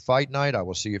UFC Fight Night. I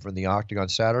will see you from the Octagon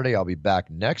Saturday. I'll be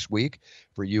back next week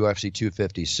for UFC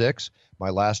 256,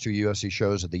 my last 2 UFC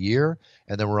shows of the year.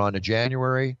 And then we're on to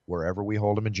January, wherever we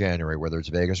hold them in January, whether it's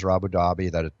Vegas or Abu Dhabi.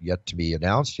 That is yet to be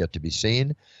announced, yet to be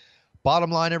seen.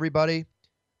 Bottom line, everybody,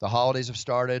 the holidays have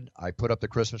started. I put up the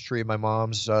Christmas tree at my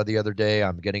mom's the other day.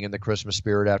 I'm getting in the Christmas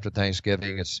spirit after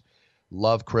Thanksgiving. It's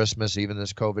love Christmas, even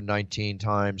this COVID-19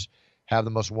 times. Have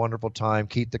the most wonderful time.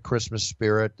 Keep the Christmas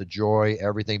spirit, the joy,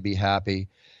 everything. Be happy.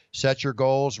 Set your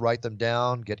goals, write them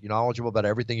down, get knowledgeable about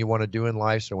everything you want to do in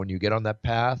life. So when you get on that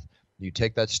path, you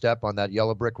take that step on that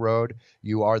yellow brick road,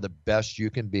 you are the best you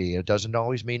can be. It doesn't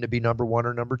always mean to be number 1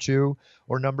 or number 2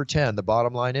 or number 10. The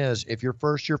bottom line is, if you're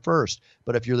first, you're first.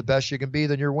 But if you're the best you can be,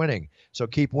 then you're winning. So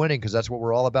keep winning, because that's what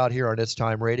we're all about here on It's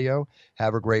Time Radio.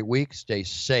 Have a great week. Stay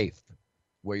safe.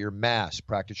 Wear your mask.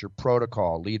 Practice your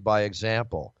protocol. Lead by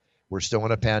example. We're still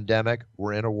in a pandemic.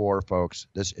 We're in a war, folks.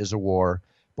 This is a war,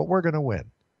 but we're going to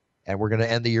win. And we're going to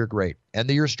end the year great. End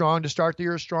the year strong to start the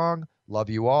year strong. Love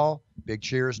you all. Big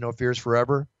cheers. No fears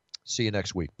forever. See you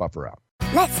next week. Buffer out.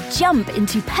 Let's jump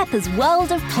into Peppa's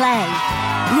world of play.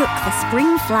 Look for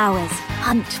spring flowers,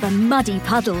 hunt for muddy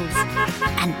puddles,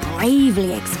 and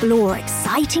bravely explore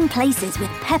exciting places with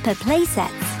Peppa Playsets.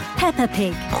 Peppa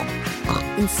Pig.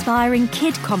 Inspiring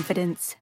kid confidence.